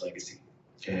Ralph's legacy.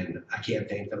 And I can't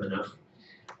thank them enough,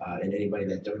 and anybody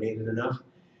that donated enough.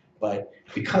 But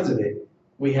because of it,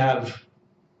 we have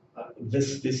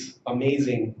this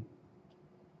amazing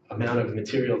amount of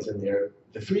materials in there.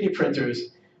 The 3D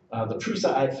printers, the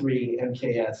Prusa i3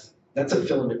 MKS, that's a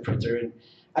filament printer, and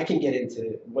I can get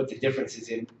into what the differences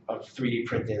of 3D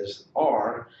printers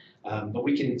are, but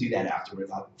we can do that afterwards.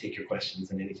 I'll take your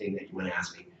questions and anything that you want to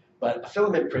ask me. But a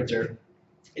filament printer,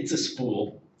 it's a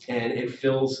spool, and it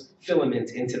fills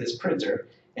filament into this printer,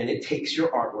 and it takes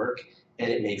your artwork and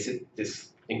it makes it this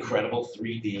incredible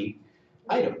 3D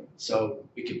item. So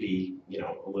it could be,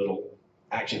 a little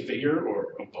action figure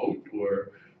or a boat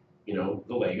or,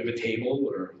 the leg of a table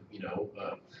or,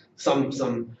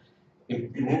 something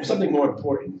more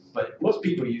important. But most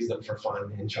people use them for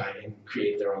fun and try and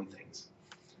create their own things.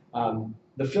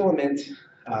 The filament,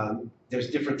 there's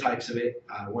different types of it.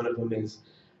 One of them is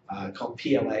called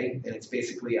PLA, and it's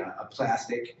basically a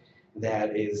plastic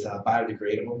that is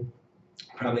biodegradable.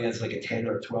 Probably has like a 10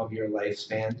 or 12-year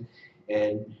lifespan,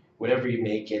 and whatever you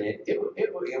make in it,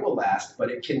 it will last,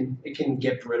 but it can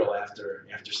get brittle after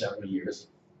several years.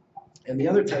 And the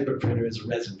other type of printer is a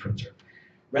resin printer.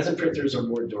 Resin printers are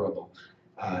more durable.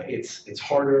 It's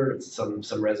harder. Some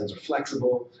resins are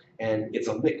flexible, and it's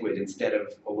a liquid instead of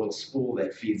a little spool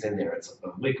that feeds in there. It's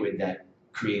a liquid that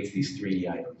creates these 3D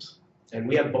items. And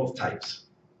we have both types.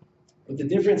 But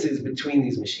the difference is between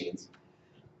these machines.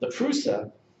 The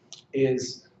Prusa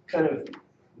is kind of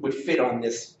would fit on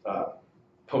this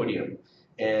podium,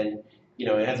 and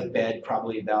it has a bed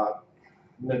probably about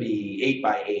maybe 8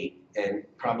 by 8, and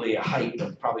probably a height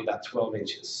of probably about 12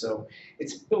 inches. So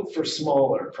it's built for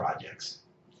smaller projects.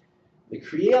 The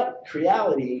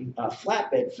Creality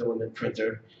flatbed filament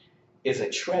printer is a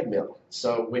treadmill.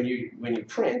 So when you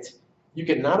print, you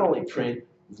can not only print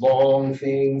long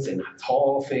things and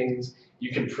tall things,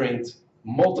 you can print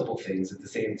multiple things at the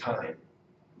same time.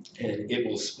 And it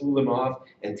will spool them off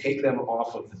and take them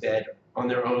off of the bed on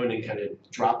their own and kind of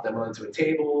drop them onto a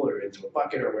table or into a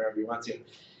bucket or wherever you want to.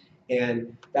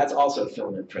 And that's also a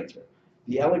filament printer.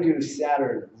 The Elegoo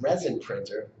Saturn resin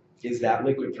printer is that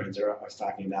liquid printer I was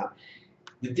talking about.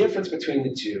 The difference between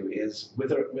the two is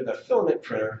with a filament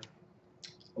printer,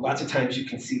 lots of times you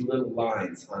can see little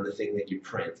lines on the thing that you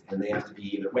print, and they have to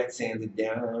be either wet sanded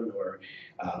down or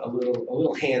a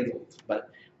little handled. But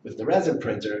with the resin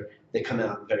printer, they come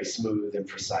out very smooth and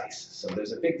precise. So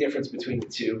there's a big difference between the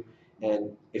two,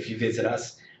 and if you visit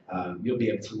us, you'll be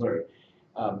able to learn.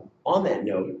 On that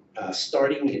note,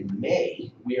 starting in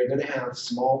May, we are going to have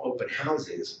small open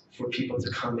houses for people to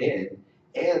come in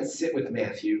and sit with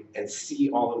Matthew and see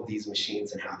all of these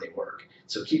machines and how they work.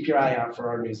 So keep your eye out for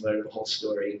our newsletter, The Whole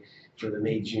Story, for the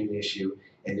May-June issue,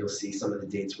 and you'll see some of the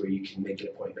dates where you can make an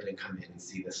appointment and come in and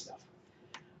see this stuff.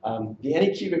 The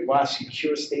Anycubic Wash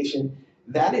Cure Station,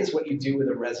 that is what you do with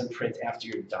a resin print after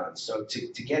you're done. So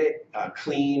to get it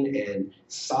clean and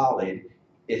solid,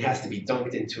 it has to be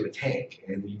dunked into a tank.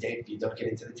 And you dunk it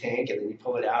into the tank, and then you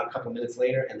pull it out a couple minutes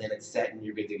later, and then it's set and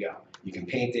you're good to go. You can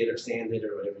paint it or sand it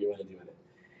or whatever you want to do with it.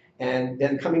 And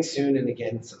then coming soon, and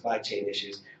again, supply chain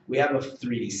issues, we have a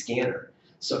 3D scanner.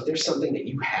 So if there's something that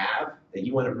you have that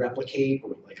you want to replicate,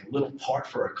 or like a little part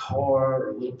for a car, or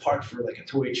a little part for like a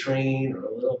toy train, or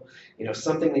a little,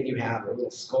 something that you have, or a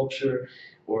little sculpture,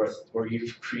 or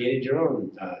you've created your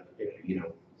own,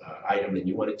 item and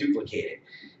you want to duplicate it,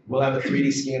 we'll have a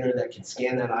 3D scanner that can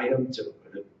scan that item to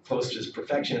close to as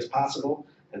perfection as possible,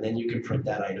 and then you can print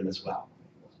that item as well.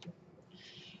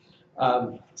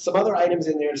 Some other items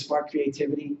in there to spark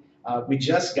creativity. We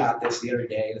just got this the other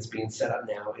day, and it's being set up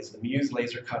now, is the Muse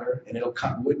laser cutter, and it'll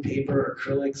cut wood, paper,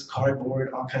 acrylics,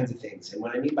 cardboard, all kinds of things. And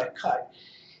what I mean by cut,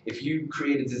 if you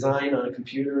create a design on a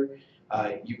computer,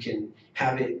 you can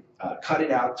have it cut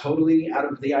it out totally out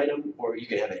of the item, or you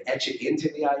can have it etch it into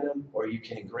the item, or you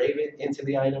can engrave it into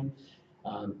the item.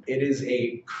 It is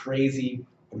a crazy,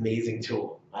 amazing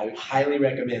tool. I would highly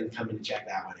recommend coming to check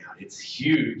that one out. It's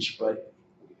huge, but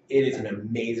it is an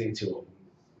amazing tool.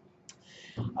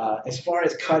 As far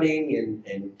as cutting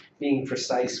and being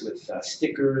precise with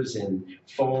stickers and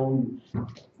foam,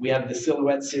 we have the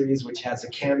Silhouette series, which has a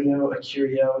Cameo, a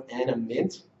Curio, and a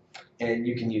Mint. And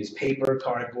you can use paper,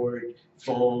 cardboard,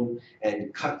 foam,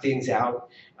 and cut things out,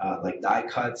 like die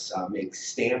cuts, make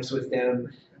stamps with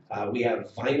them. We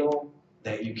have vinyl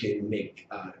that you can make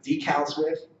decals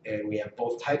with, and we have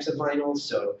both types of vinyls.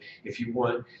 So if you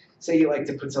want, say you like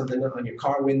to put something on your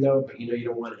car window, but you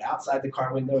don't want it outside the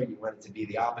car window, you want it to be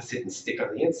the opposite and stick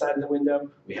on the inside of the window,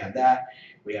 we have that.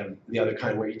 We have the other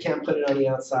kind where you can't put it on the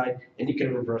outside, and you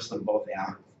can reverse them both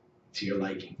out to your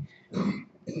liking.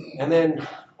 And then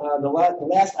the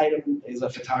last item is a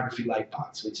photography light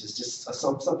box, which is just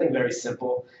something very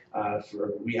simple.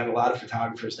 We have a lot of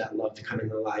photographers that love to come in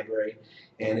the library,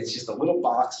 and it's just a little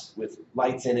box with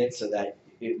lights in it, so that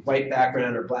white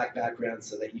background or black background,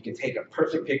 so that you can take a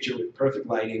perfect picture with perfect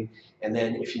lighting. And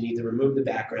then if you need to remove the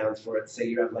background for it, say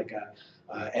you have like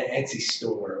an Etsy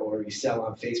store, or you sell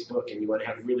on Facebook and you want to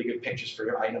have really good pictures for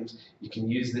your items, you can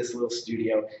use this little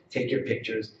studio, take your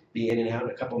pictures, be in and out in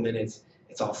a couple minutes.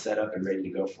 It's all set up and ready to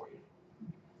go for you.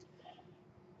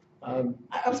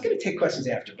 I was going to take questions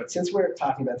after, but since we're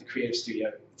talking about the Creative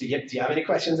Studio, do you have any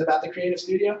questions about the Creative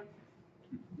Studio?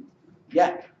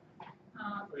 Yeah.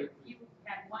 If you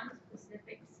had one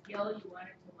specific skill you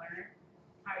wanted to learn,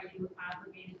 are you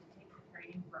obligated to take the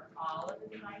training for all of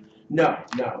the devices? No.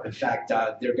 In fact,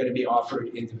 they're going to be offered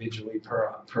individually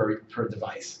per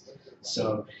device.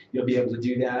 So you'll be able to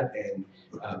do that and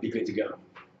be good to go.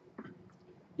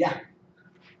 Yeah.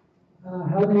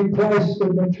 How do you price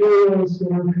the materials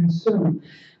that are consumed?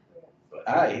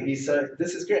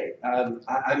 This is great.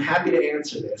 I'm happy to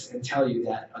answer this and tell you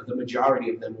that the majority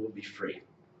of them will be free.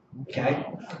 Okay?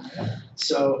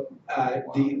 So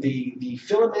the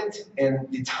filament and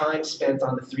the time spent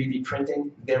on the 3D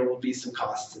printing, there will be some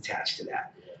costs attached to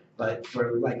that. But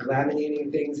for like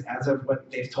laminating things, as of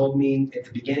what they've told me at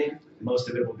the beginning, most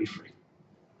of it will be free.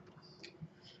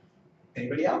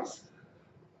 Anybody else?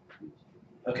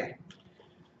 Okay.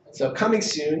 So coming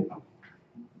soon,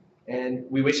 And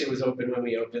we wish it was open when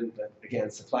we opened, but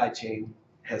again, supply chain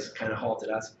has kind of halted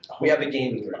us. We have a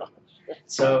gaming room.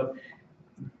 So,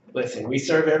 listen, we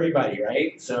serve everybody,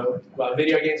 right? So, while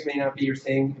video games may not be your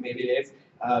thing, maybe it is,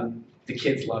 the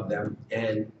kids love them.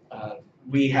 And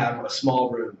we have a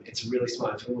small room. It's really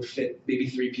small. It will fit maybe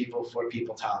 3 people, 4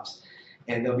 people tops.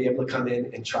 And they'll be able to come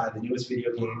in and try the newest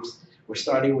video games. We're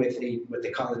starting with what they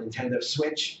call a Nintendo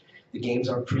Switch. The games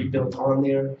are pre-built on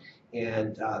there,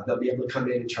 and they'll be able to come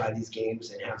in and try these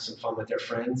games and have some fun with their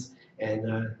friends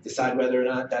and decide whether or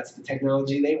not that's the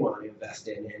technology they want to invest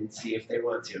in and see if they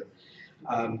want to.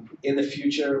 In the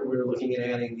future, we're looking at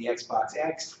adding the Xbox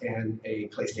X and a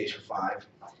PlayStation 5,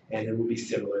 and it will be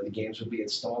similar. The games will be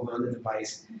installed on the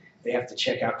device. They have to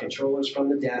check out controllers from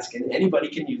the desk, and anybody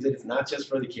can use it. It's not just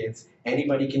for the kids.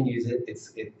 Anybody can use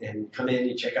it. And come in,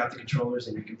 you check out the controllers,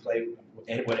 and you can play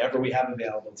whatever we have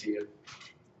available to you.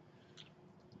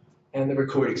 And the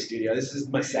recording studio. This is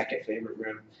my second favorite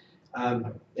room.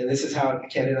 And this is how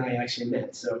Ken and I actually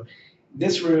met. So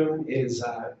this room is,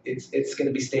 it's going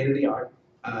to be state of the art.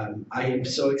 I am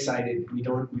so excited.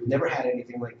 We've never had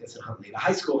anything like this in Huntley. The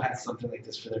high school has something like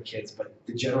this for their kids, but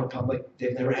the general public,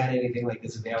 they've never had anything like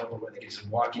this available where they can just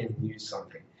walk in and use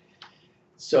something.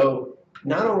 So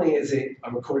not only is it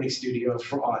a recording studio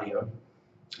for audio,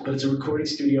 but it's a recording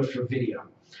studio for video.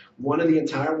 One of the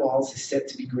entire walls is set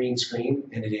to be green screen,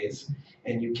 and it is.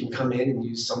 And you can come in and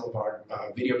use some of our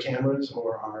video cameras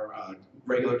or our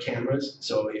regular cameras.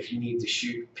 So if you need to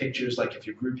shoot pictures, like if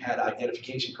your group had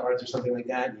identification cards or something like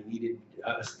that, and you needed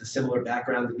a similar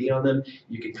background to be on them,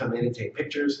 you can come in and take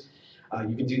pictures.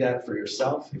 You can do that for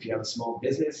yourself. If you have a small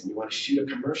business and you want to shoot a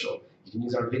commercial, you can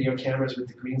use our video cameras with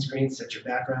the green screen, set your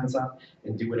backgrounds up,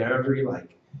 and do whatever you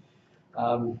like.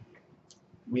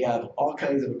 We have all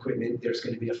kinds of equipment. There's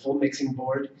going to be a full mixing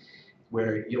board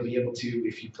where you'll be able to,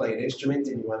 if you play an instrument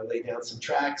and you want to lay down some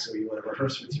tracks or you want to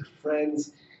rehearse with your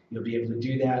friends, you'll be able to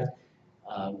do that.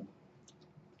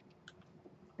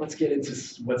 Let's get into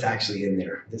what's actually in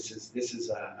there. This is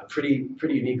a pretty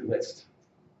unique list.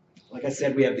 Like I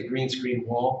said, we have the green screen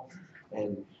wall,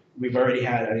 and we've already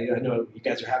had, I know you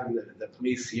guys are having the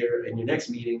police here in your next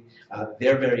meeting.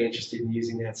 They're very interested in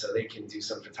using that so they can do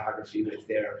some photography with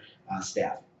their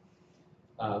staff.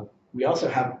 We also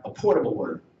have a portable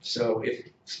one. So if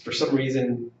for some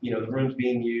reason, the room's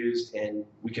being used and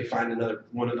we can find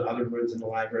one of the other rooms in the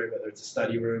library, whether it's a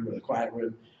study room or the quiet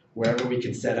room, wherever we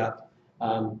can set up,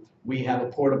 we have a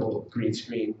portable green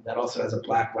screen that also has a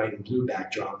black, white, and blue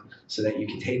backdrop so that you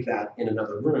can take that in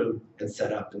another room and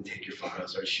set up and take your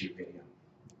photos or shoot video.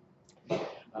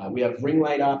 We have ring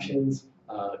light options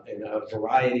and a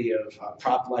variety of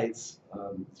prop lights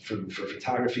for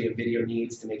photography and video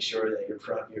needs to make sure that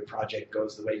your project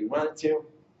goes the way you want it to.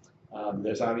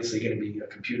 There's obviously going to be a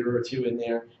computer or two in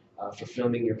there for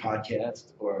filming your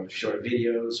podcast or short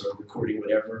videos or recording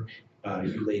whatever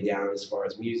you lay down as far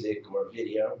as music or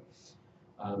video.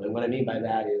 And what I mean by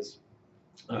that is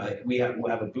we'll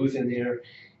have a booth in there.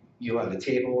 You'll have a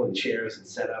table and chairs and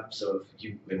setup. So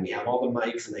and we have all the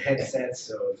mics and the headsets.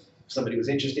 So if somebody was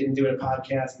interested in doing a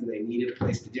podcast and they needed a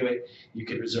place to do it, you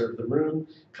could reserve the room,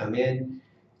 come in,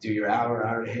 do your hour,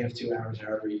 hour and a half, 2 hours,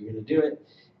 however you're going to do it,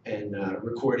 and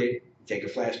record it. Take a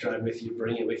flash drive with you,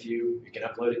 bring it with you. You can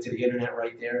upload it to the internet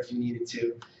right there if you needed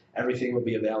to. Everything will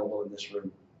be available in this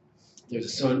room.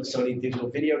 There's a Sony digital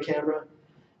video camera.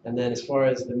 And then as far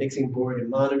as the mixing board and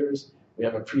monitors, we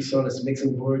have a PreSonus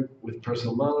mixing board with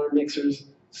personal monitor mixers,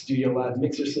 Studio Live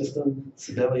mixer system.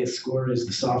 Sibelius Score is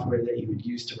the software that you would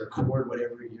use to record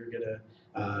whatever you're going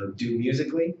to do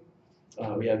musically.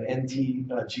 We have NT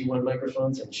G1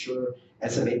 microphones and Shure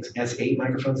S8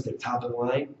 microphones. They're top of the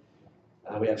line.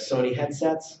 We have Sony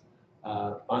headsets,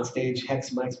 on-stage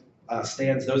Hex mic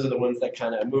stands. Those are the ones that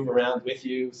kind of move around with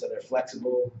you, so they're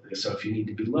flexible. So if you need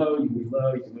to be low, you move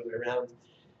low, you can move it around.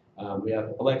 We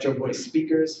have Electro Voice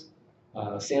speakers,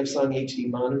 Samsung HD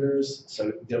monitors.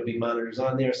 So there'll be monitors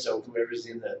on there, so whoever's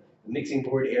in the mixing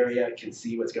board area can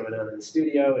see what's going on in the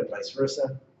studio and vice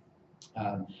versa.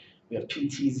 We have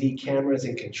PTZ cameras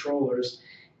and controllers.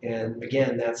 And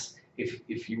again, that's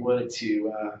if you wanted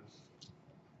to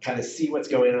kind of see what's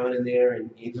going on in there and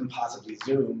even possibly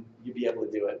zoom, you'd be able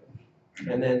to do it.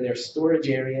 And then there's storage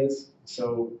areas,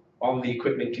 so all of the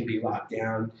equipment can be locked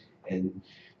down and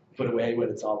put away when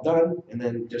it's all done. And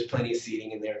then there's plenty of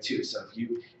seating in there too. So if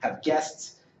you have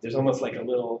guests, there's almost like a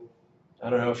little, I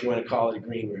don't know if you want to call it a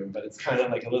green room, but it's kind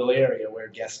of like a little area where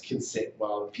guests can sit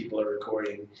while people are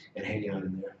recording and hang out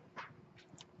in there.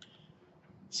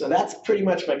 So that's pretty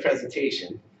much my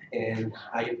presentation. And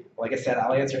like I said,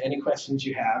 I'll answer any questions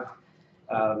you have.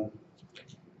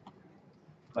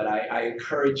 But I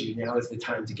encourage you, now is the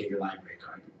time to get your library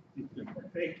card.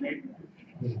 Thank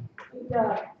you.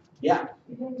 Yeah.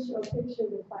 You didn't show a picture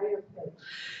of the fireplace.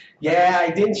 Yeah, I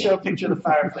didn't show a picture of the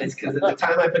fireplace because at the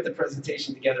time I put the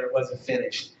presentation together, it wasn't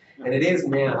finished. And it is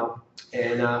now.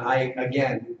 And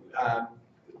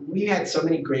we had so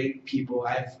many great people.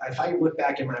 If I look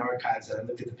back in my archives and I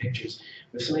look at the pictures,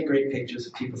 there's so many great pictures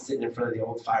of people sitting in front of the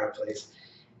old fireplace.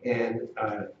 And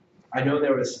I know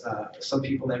there was some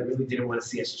people that really didn't want to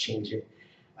see us change it.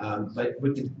 But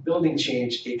with the building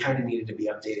change, it kind of needed to be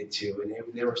updated too.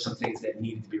 And there were some things that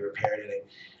needed to be repaired in it.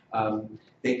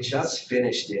 They just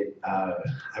finished it,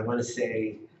 I want to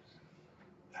say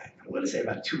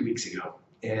about 2 weeks ago.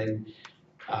 And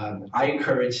I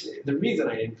encouraged, the reason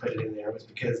I didn't put it in there was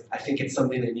because I think it's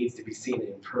something that needs to be seen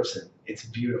in person. It's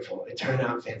beautiful. It turned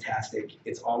out fantastic.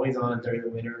 It's always on during the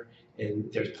winter, and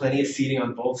there's plenty of seating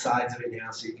on both sides of it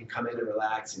now, so you can come in and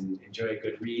relax and enjoy a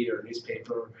good read or a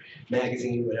newspaper,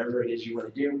 magazine, whatever it is you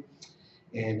want to do.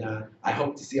 And I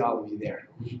hope to see all of you there.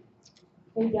 Hey,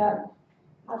 Doug,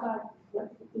 how about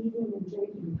what's the eating and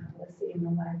drinking policy in the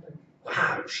library?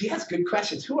 Wow, she has good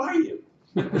questions. Who are you?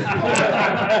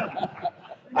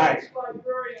 All right.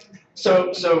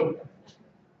 So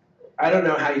I don't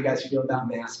know how you guys feel about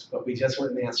masks, but we just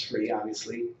went mask free,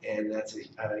 obviously, and that's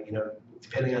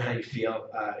depending on how you feel,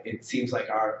 it seems like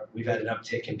we've had an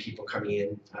uptick in people coming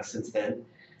in since then.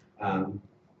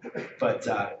 But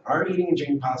our eating and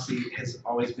drinking policy has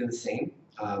always been the same.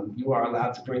 You are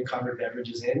allowed to bring covered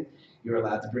beverages in. You're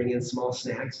allowed to bring in small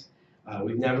snacks.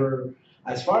 We've never,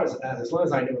 as long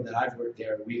as I know that I've worked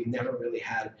there, we've never really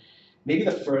had. Maybe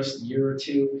the first year or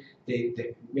two, we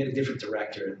had a different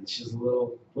director, and she was a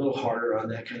little harder on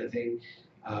that kind of thing.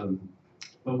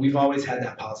 But we've always had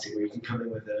that policy where you can come in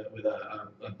with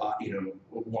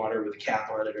water with a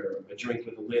cap on it, or a drink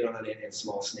with a lid on it, and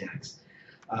small snacks.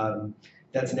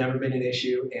 That's never been an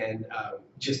issue, and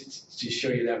just to show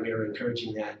you that we are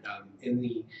encouraging that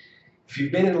if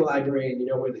you've been in the library and you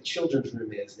know where the children's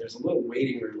room is, there's a little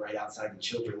waiting room right outside the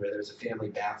children where there's a family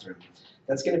bathroom.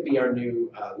 That's going to be our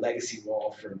new legacy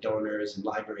wall for donors and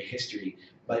library history.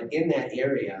 But in that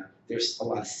area, there's a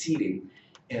lot of seating,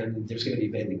 and there's going to be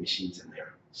vending machines in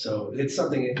there. So it's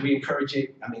something that we encourage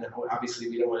it. I mean, obviously,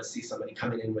 we don't want to see somebody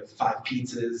coming in with 5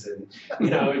 pizzas and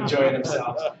enjoying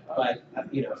themselves. But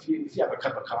if you have a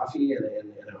cup of coffee or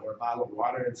a bottle of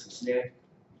water and some snack,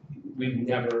 we've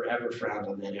never ever frowned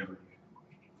on that ever.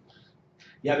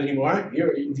 You have any more?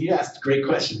 You asked great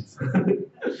questions. I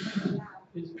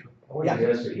wanted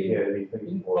to ask if you had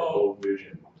anything for low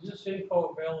vision. Is this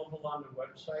info available on the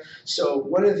website? So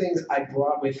one of the things I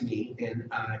brought with me, and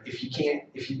if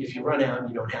you run out and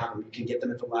you don't have them, you can get them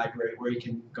at the library, or you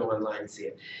can go online and see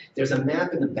it. There's a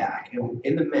map in the back, and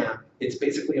in the map, it's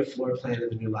basically a floor plan of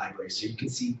the new library, so you can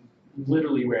see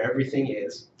literally where everything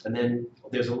is, and then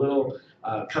there's a little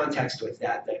context with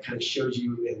that kind of shows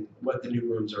you and what the new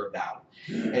rooms are about.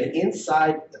 And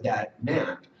inside that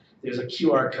map, there's a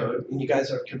QR code, and you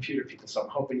guys are computer people, so I'm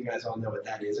hoping you guys all know what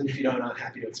that is, and if you don't, I'm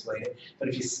happy to explain it. But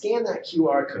if you scan that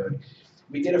QR code,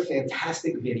 we did a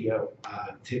fantastic video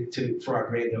for our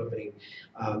grand opening,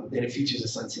 and it features a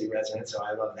Sun City resident, so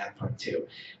I love that part too.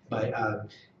 But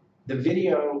the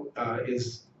video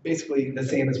is basically the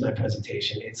same as my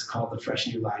presentation. It's called The Fresh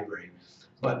New Library.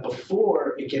 But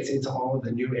before it gets into all of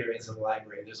the new areas of the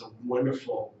library, there's a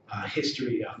wonderful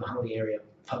history of the Huntley area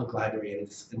Public Library, and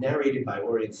it's narrated by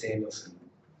Orion Samuelson,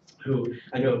 who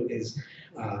I know is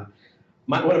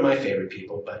one of my favorite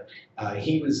people, but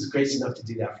he was gracious enough to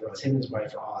do that for us. Him and his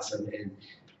wife are awesome, and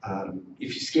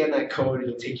if you scan that code,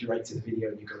 it'll take you right to the video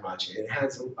and you can watch it. It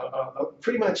has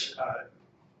pretty much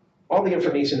all the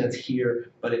information that's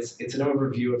here, but it's an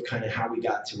overview of kind of how we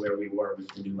got to where we were with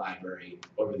the new library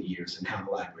over the years and how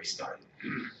the library started.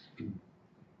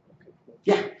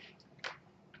 Yeah?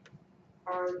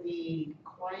 Are the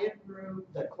quiet room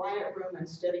and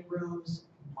study rooms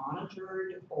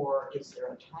monitored, or is there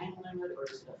a time limit, or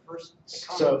is it a first?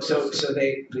 So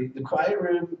the quiet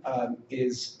room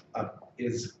is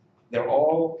they're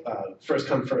all first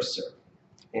come first serve,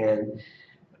 and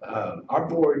our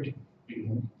board,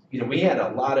 we had a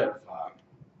lot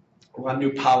of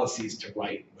new policies to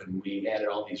write when we added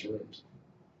all these rooms,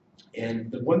 and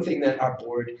the one thing that our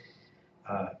board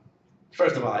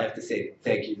first of all, I have to say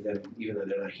thank you to them, even though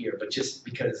they're not here, but just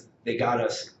because they got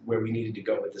us where we needed to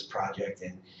go with this project,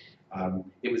 and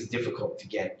it was difficult to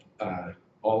get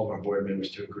all of our board members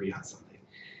to agree on something,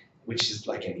 which is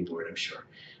like any board, I'm sure.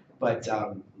 But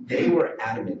they were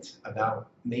adamant about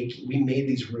we made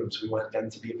these rooms, we want them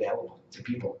to be available to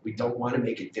people. We don't want to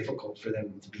make it difficult for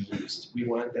them to be used. We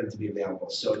want them to be available.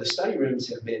 So the study rooms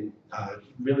have been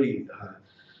really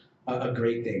a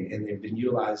great thing, and they've been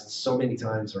utilized so many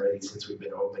times already since we've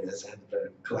been open, as at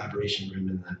the collaboration room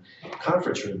and the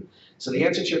conference room. So the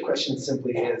answer to your question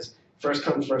simply is first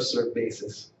come, first served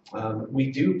basis.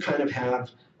 We do kind of have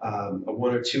a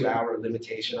 1 or 2 hour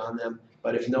limitation on them,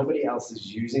 but if nobody else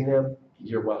is using them,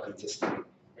 you're welcome to stay.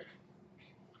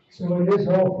 So it is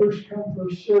all first come,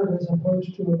 first served as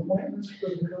opposed to appointments for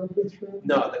the conference room?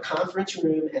 No, the conference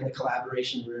room and the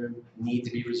collaboration room need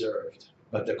to be reserved,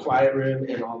 but the quiet room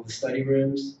and all the study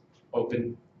rooms,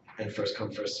 open and first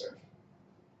come, first served.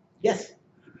 Yes?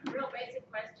 Real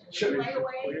basic question. Sure.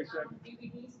 Layaway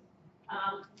DVDs,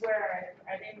 where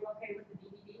are they located with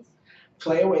the DVDs?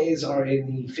 Playaways are in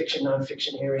the fiction,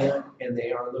 nonfiction area, and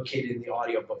they are located in the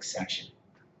audiobook section.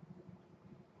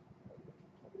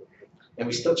 And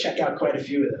we still check out quite a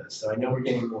few of those, so I know we're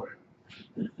getting more.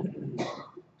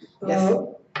 Yes?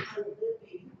 On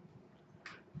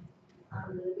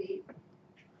Libby,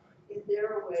 is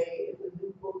there a way, if a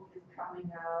new book is coming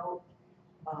out,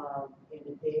 in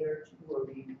a day or two or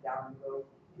maybe down the road,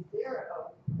 is there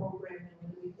a program in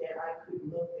Libby that I could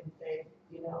look and say,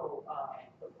 you know,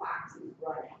 the box is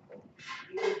running?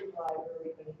 Is the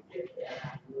library gonna fit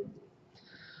that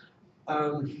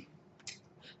on Libby?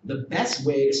 The best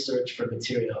way to search for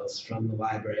materials from the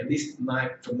library, at least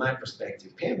from my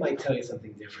perspective, Pam might tell you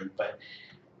something different, but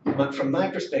from my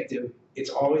perspective,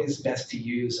 it's always best to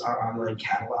use our online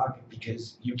catalog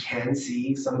because you can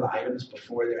see some of the items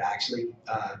before they're actually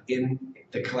in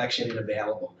the collection and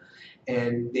available.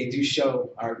 And they do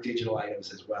show our digital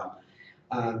items as well.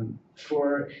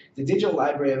 For the Digital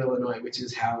Library of Illinois, which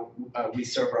is how we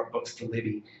serve our books to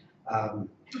Libby,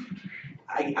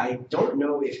 I don't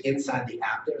know if inside the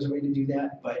app there's a way to do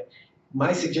that, but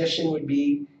my suggestion would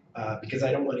be, because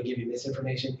I don't want to give you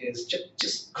misinformation, is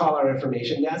just call our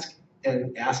information desk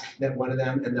and ask that one of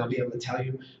them, and they'll be able to tell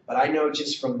you. But I know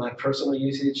just from my personal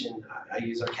usage, and I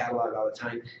use our catalog all the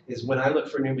time, is when I look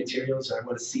for new materials or I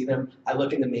want to see them, I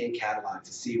look in the main catalog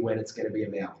to see when it's going to be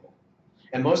available.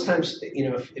 And most times, you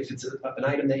know, if it's an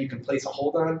item that you can place a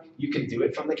hold on, you can do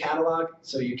it from the catalog,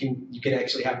 so you can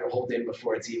actually have your hold in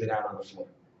before it's even out on the floor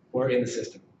or in the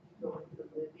system. Go into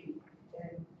Libby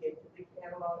and get the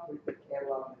catalog, or the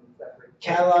catalog in a separate?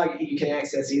 Catalog you can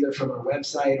access either from our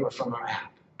website or from our app.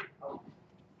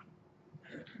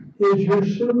 Is your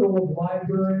circle of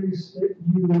libraries that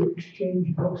you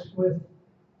exchange books with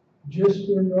just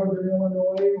in Northern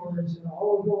Illinois, or is it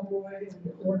all of Illinois,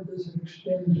 or does it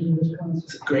extend to Wisconsin?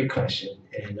 It's a great question,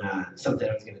 and something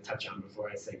I was going to touch on before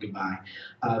I say goodbye.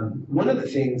 One of the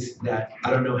things that I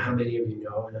don't know how many of you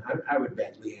know, and I would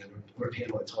bet Leanne or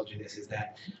Pamela told you this, is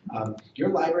that your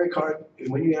library card,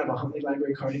 when you have a Huntley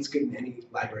Library card, it's good in any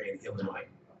library in Illinois.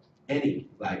 Any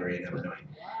library in Illinois.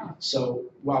 So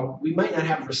while we might not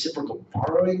have reciprocal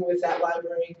borrowing with that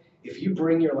library, if you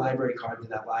bring your library card to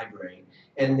that library,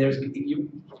 and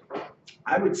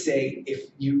I would say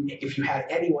if you had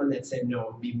anyone that said no,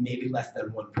 it would be maybe less than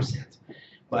 1%.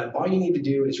 But all you need to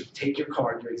do is take your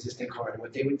card, your existing card, and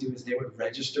what they would do is they would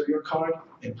register your card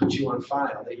and put you on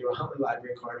file that you're a Huntley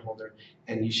Library card holder,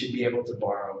 and you should be able to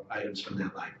borrow items from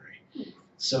that library.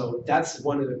 So that's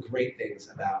one of the great things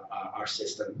about our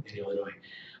system in Illinois.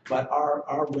 But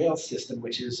our rail system,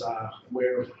 which is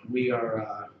where we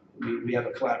are, we have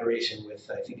a collaboration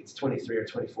with, I think it's 23 or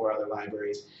 24 other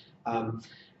libraries.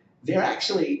 They're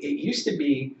actually, it used to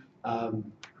be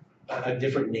a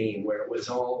different name where it was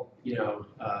all, you know,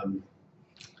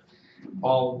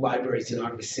 all libraries in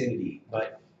our vicinity.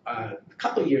 But a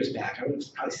couple of years back, I would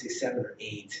probably say 7 or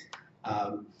 8,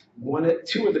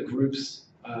 two of the groups,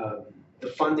 the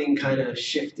funding kind of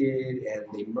shifted and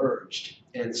they merged.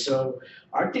 And so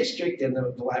our district and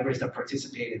the libraries that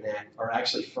participate in that are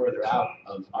actually further out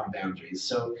of our boundaries.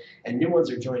 So, and new ones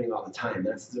are joining all the time.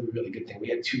 That's the really good thing. We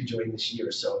had 2 join this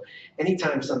year. So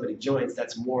anytime somebody joins,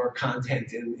 that's more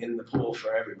content in the pool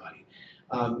for everybody.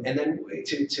 And then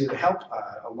to help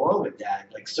along with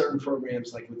that, like certain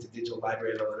programs like with the Digital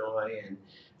Library of Illinois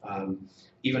and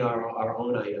even our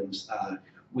own items,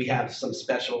 we have some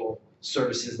special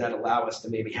services that allow us to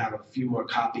maybe have a few more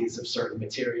copies of certain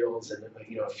materials and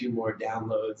a few more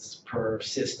downloads per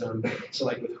system. So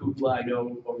like with Hoopla, I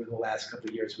know over the last couple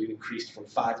of years we've increased from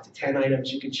 5 to 10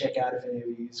 items you can check out if any of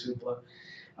you use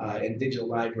Hoopla. In Digital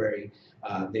Library,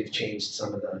 they've changed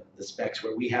some of the specs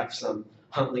where we have some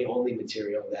Huntley only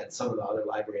material that some of the other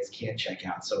libraries can't check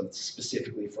out. So it's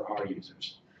specifically for our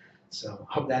users. So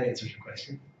I hope that answers your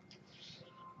question.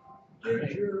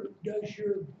 Does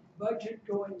your budget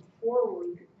going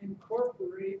forward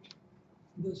incorporate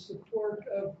the support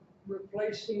of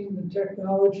replacing the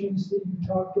technologies that you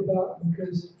talked about?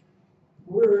 Because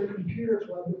we're a computer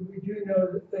club, and we do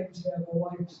know that things have a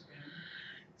lifespan.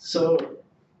 So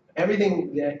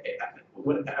everything that,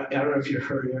 I don't know if you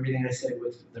heard everything I said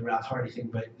with the Ralph Hardy thing,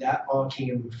 but that all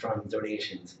came from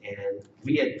donations. And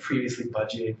we had previously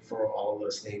budgeted for all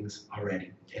those things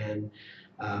already. And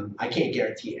I can't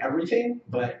guarantee everything,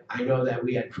 but I know that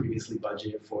we had previously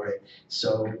budgeted for it.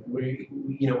 So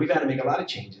we've had to make a lot of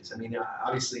changes. I mean,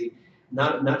 obviously,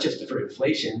 not just for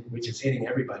inflation, which is hitting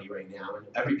everybody right now, and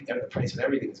the price of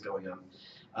everything is going up.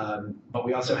 But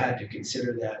we also had to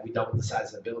consider that we doubled the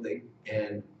size of the building,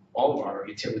 and all of our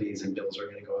utilities and bills are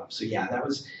going to go up. So yeah,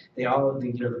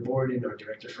 the board and our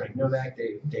director Frank Novak,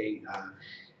 they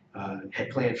had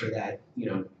planned for that,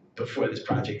 before this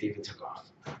project even took off.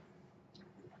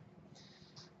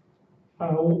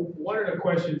 One of the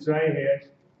questions I had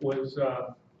was,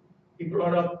 you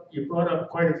brought up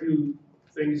quite a few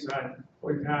things on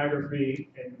photography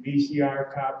and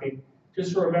VCR copying.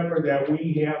 Just remember that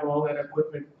we have all that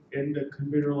equipment in the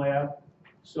computer lab,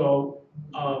 so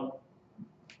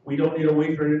we don't need to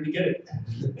wait for them to get it.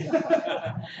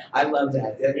 I love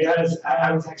that.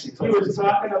 I was actually. He was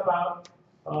talking about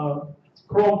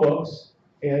Chromebooks,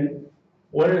 and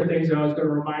one of the things I was going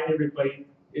to remind everybody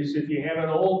is if you have an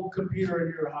old computer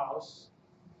in your house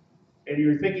and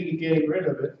you're thinking of getting rid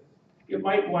of it, you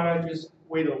might want to just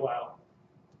wait a while,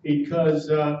 because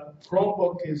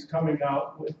Chromebook is coming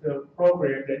out with a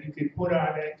program that you can put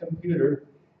on that computer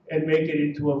and make it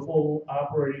into a full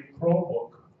operating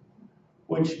Chromebook,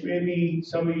 which maybe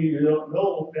some of you don't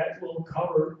know, that will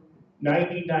cover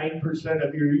 99%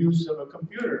 of your use of a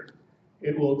computer.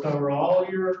 It will cover all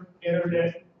your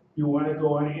internet. You want to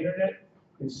go on the internet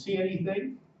and see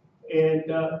anything, and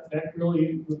that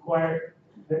really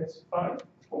that's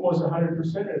almost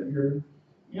 100% of your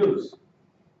use.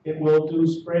 It will do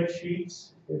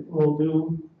spreadsheets. It will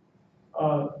do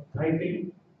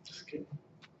typing.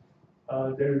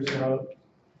 There's a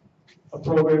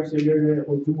programs in there that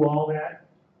will do all that.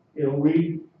 It'll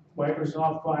read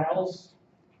Microsoft files.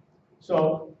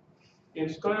 So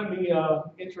it's going to be an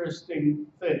interesting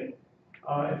thing.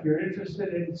 If you're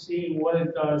interested in seeing what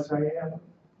it does, I have a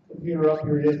computer up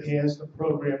here that has the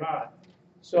program on.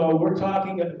 So we're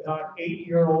talking about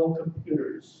 8-year-old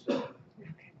computers.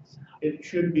 It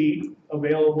should be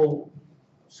available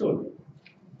soon.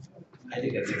 I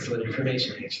think that's excellent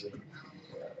information, actually.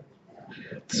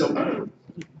 So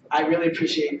I really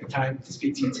appreciate the time to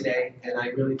speak to you today, and I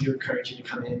really do encourage you to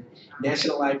come in.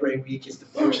 National Library Week is the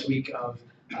first week of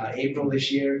April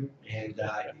this year, and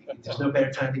there's no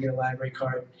better time to get a library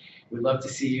card. We'd love to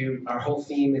see you. Our whole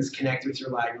theme is connect with your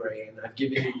library, and I've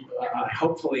given you,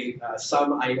 hopefully,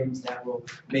 some items that will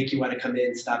make you want to come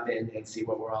in, stop in, and see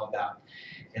what we're all about.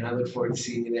 And I look forward to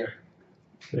seeing you there.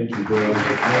 Thank you, Bill.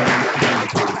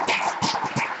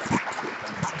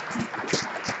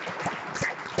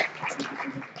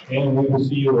 And we will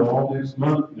see you all next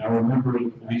month. Now remember, the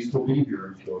police will be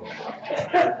here, so.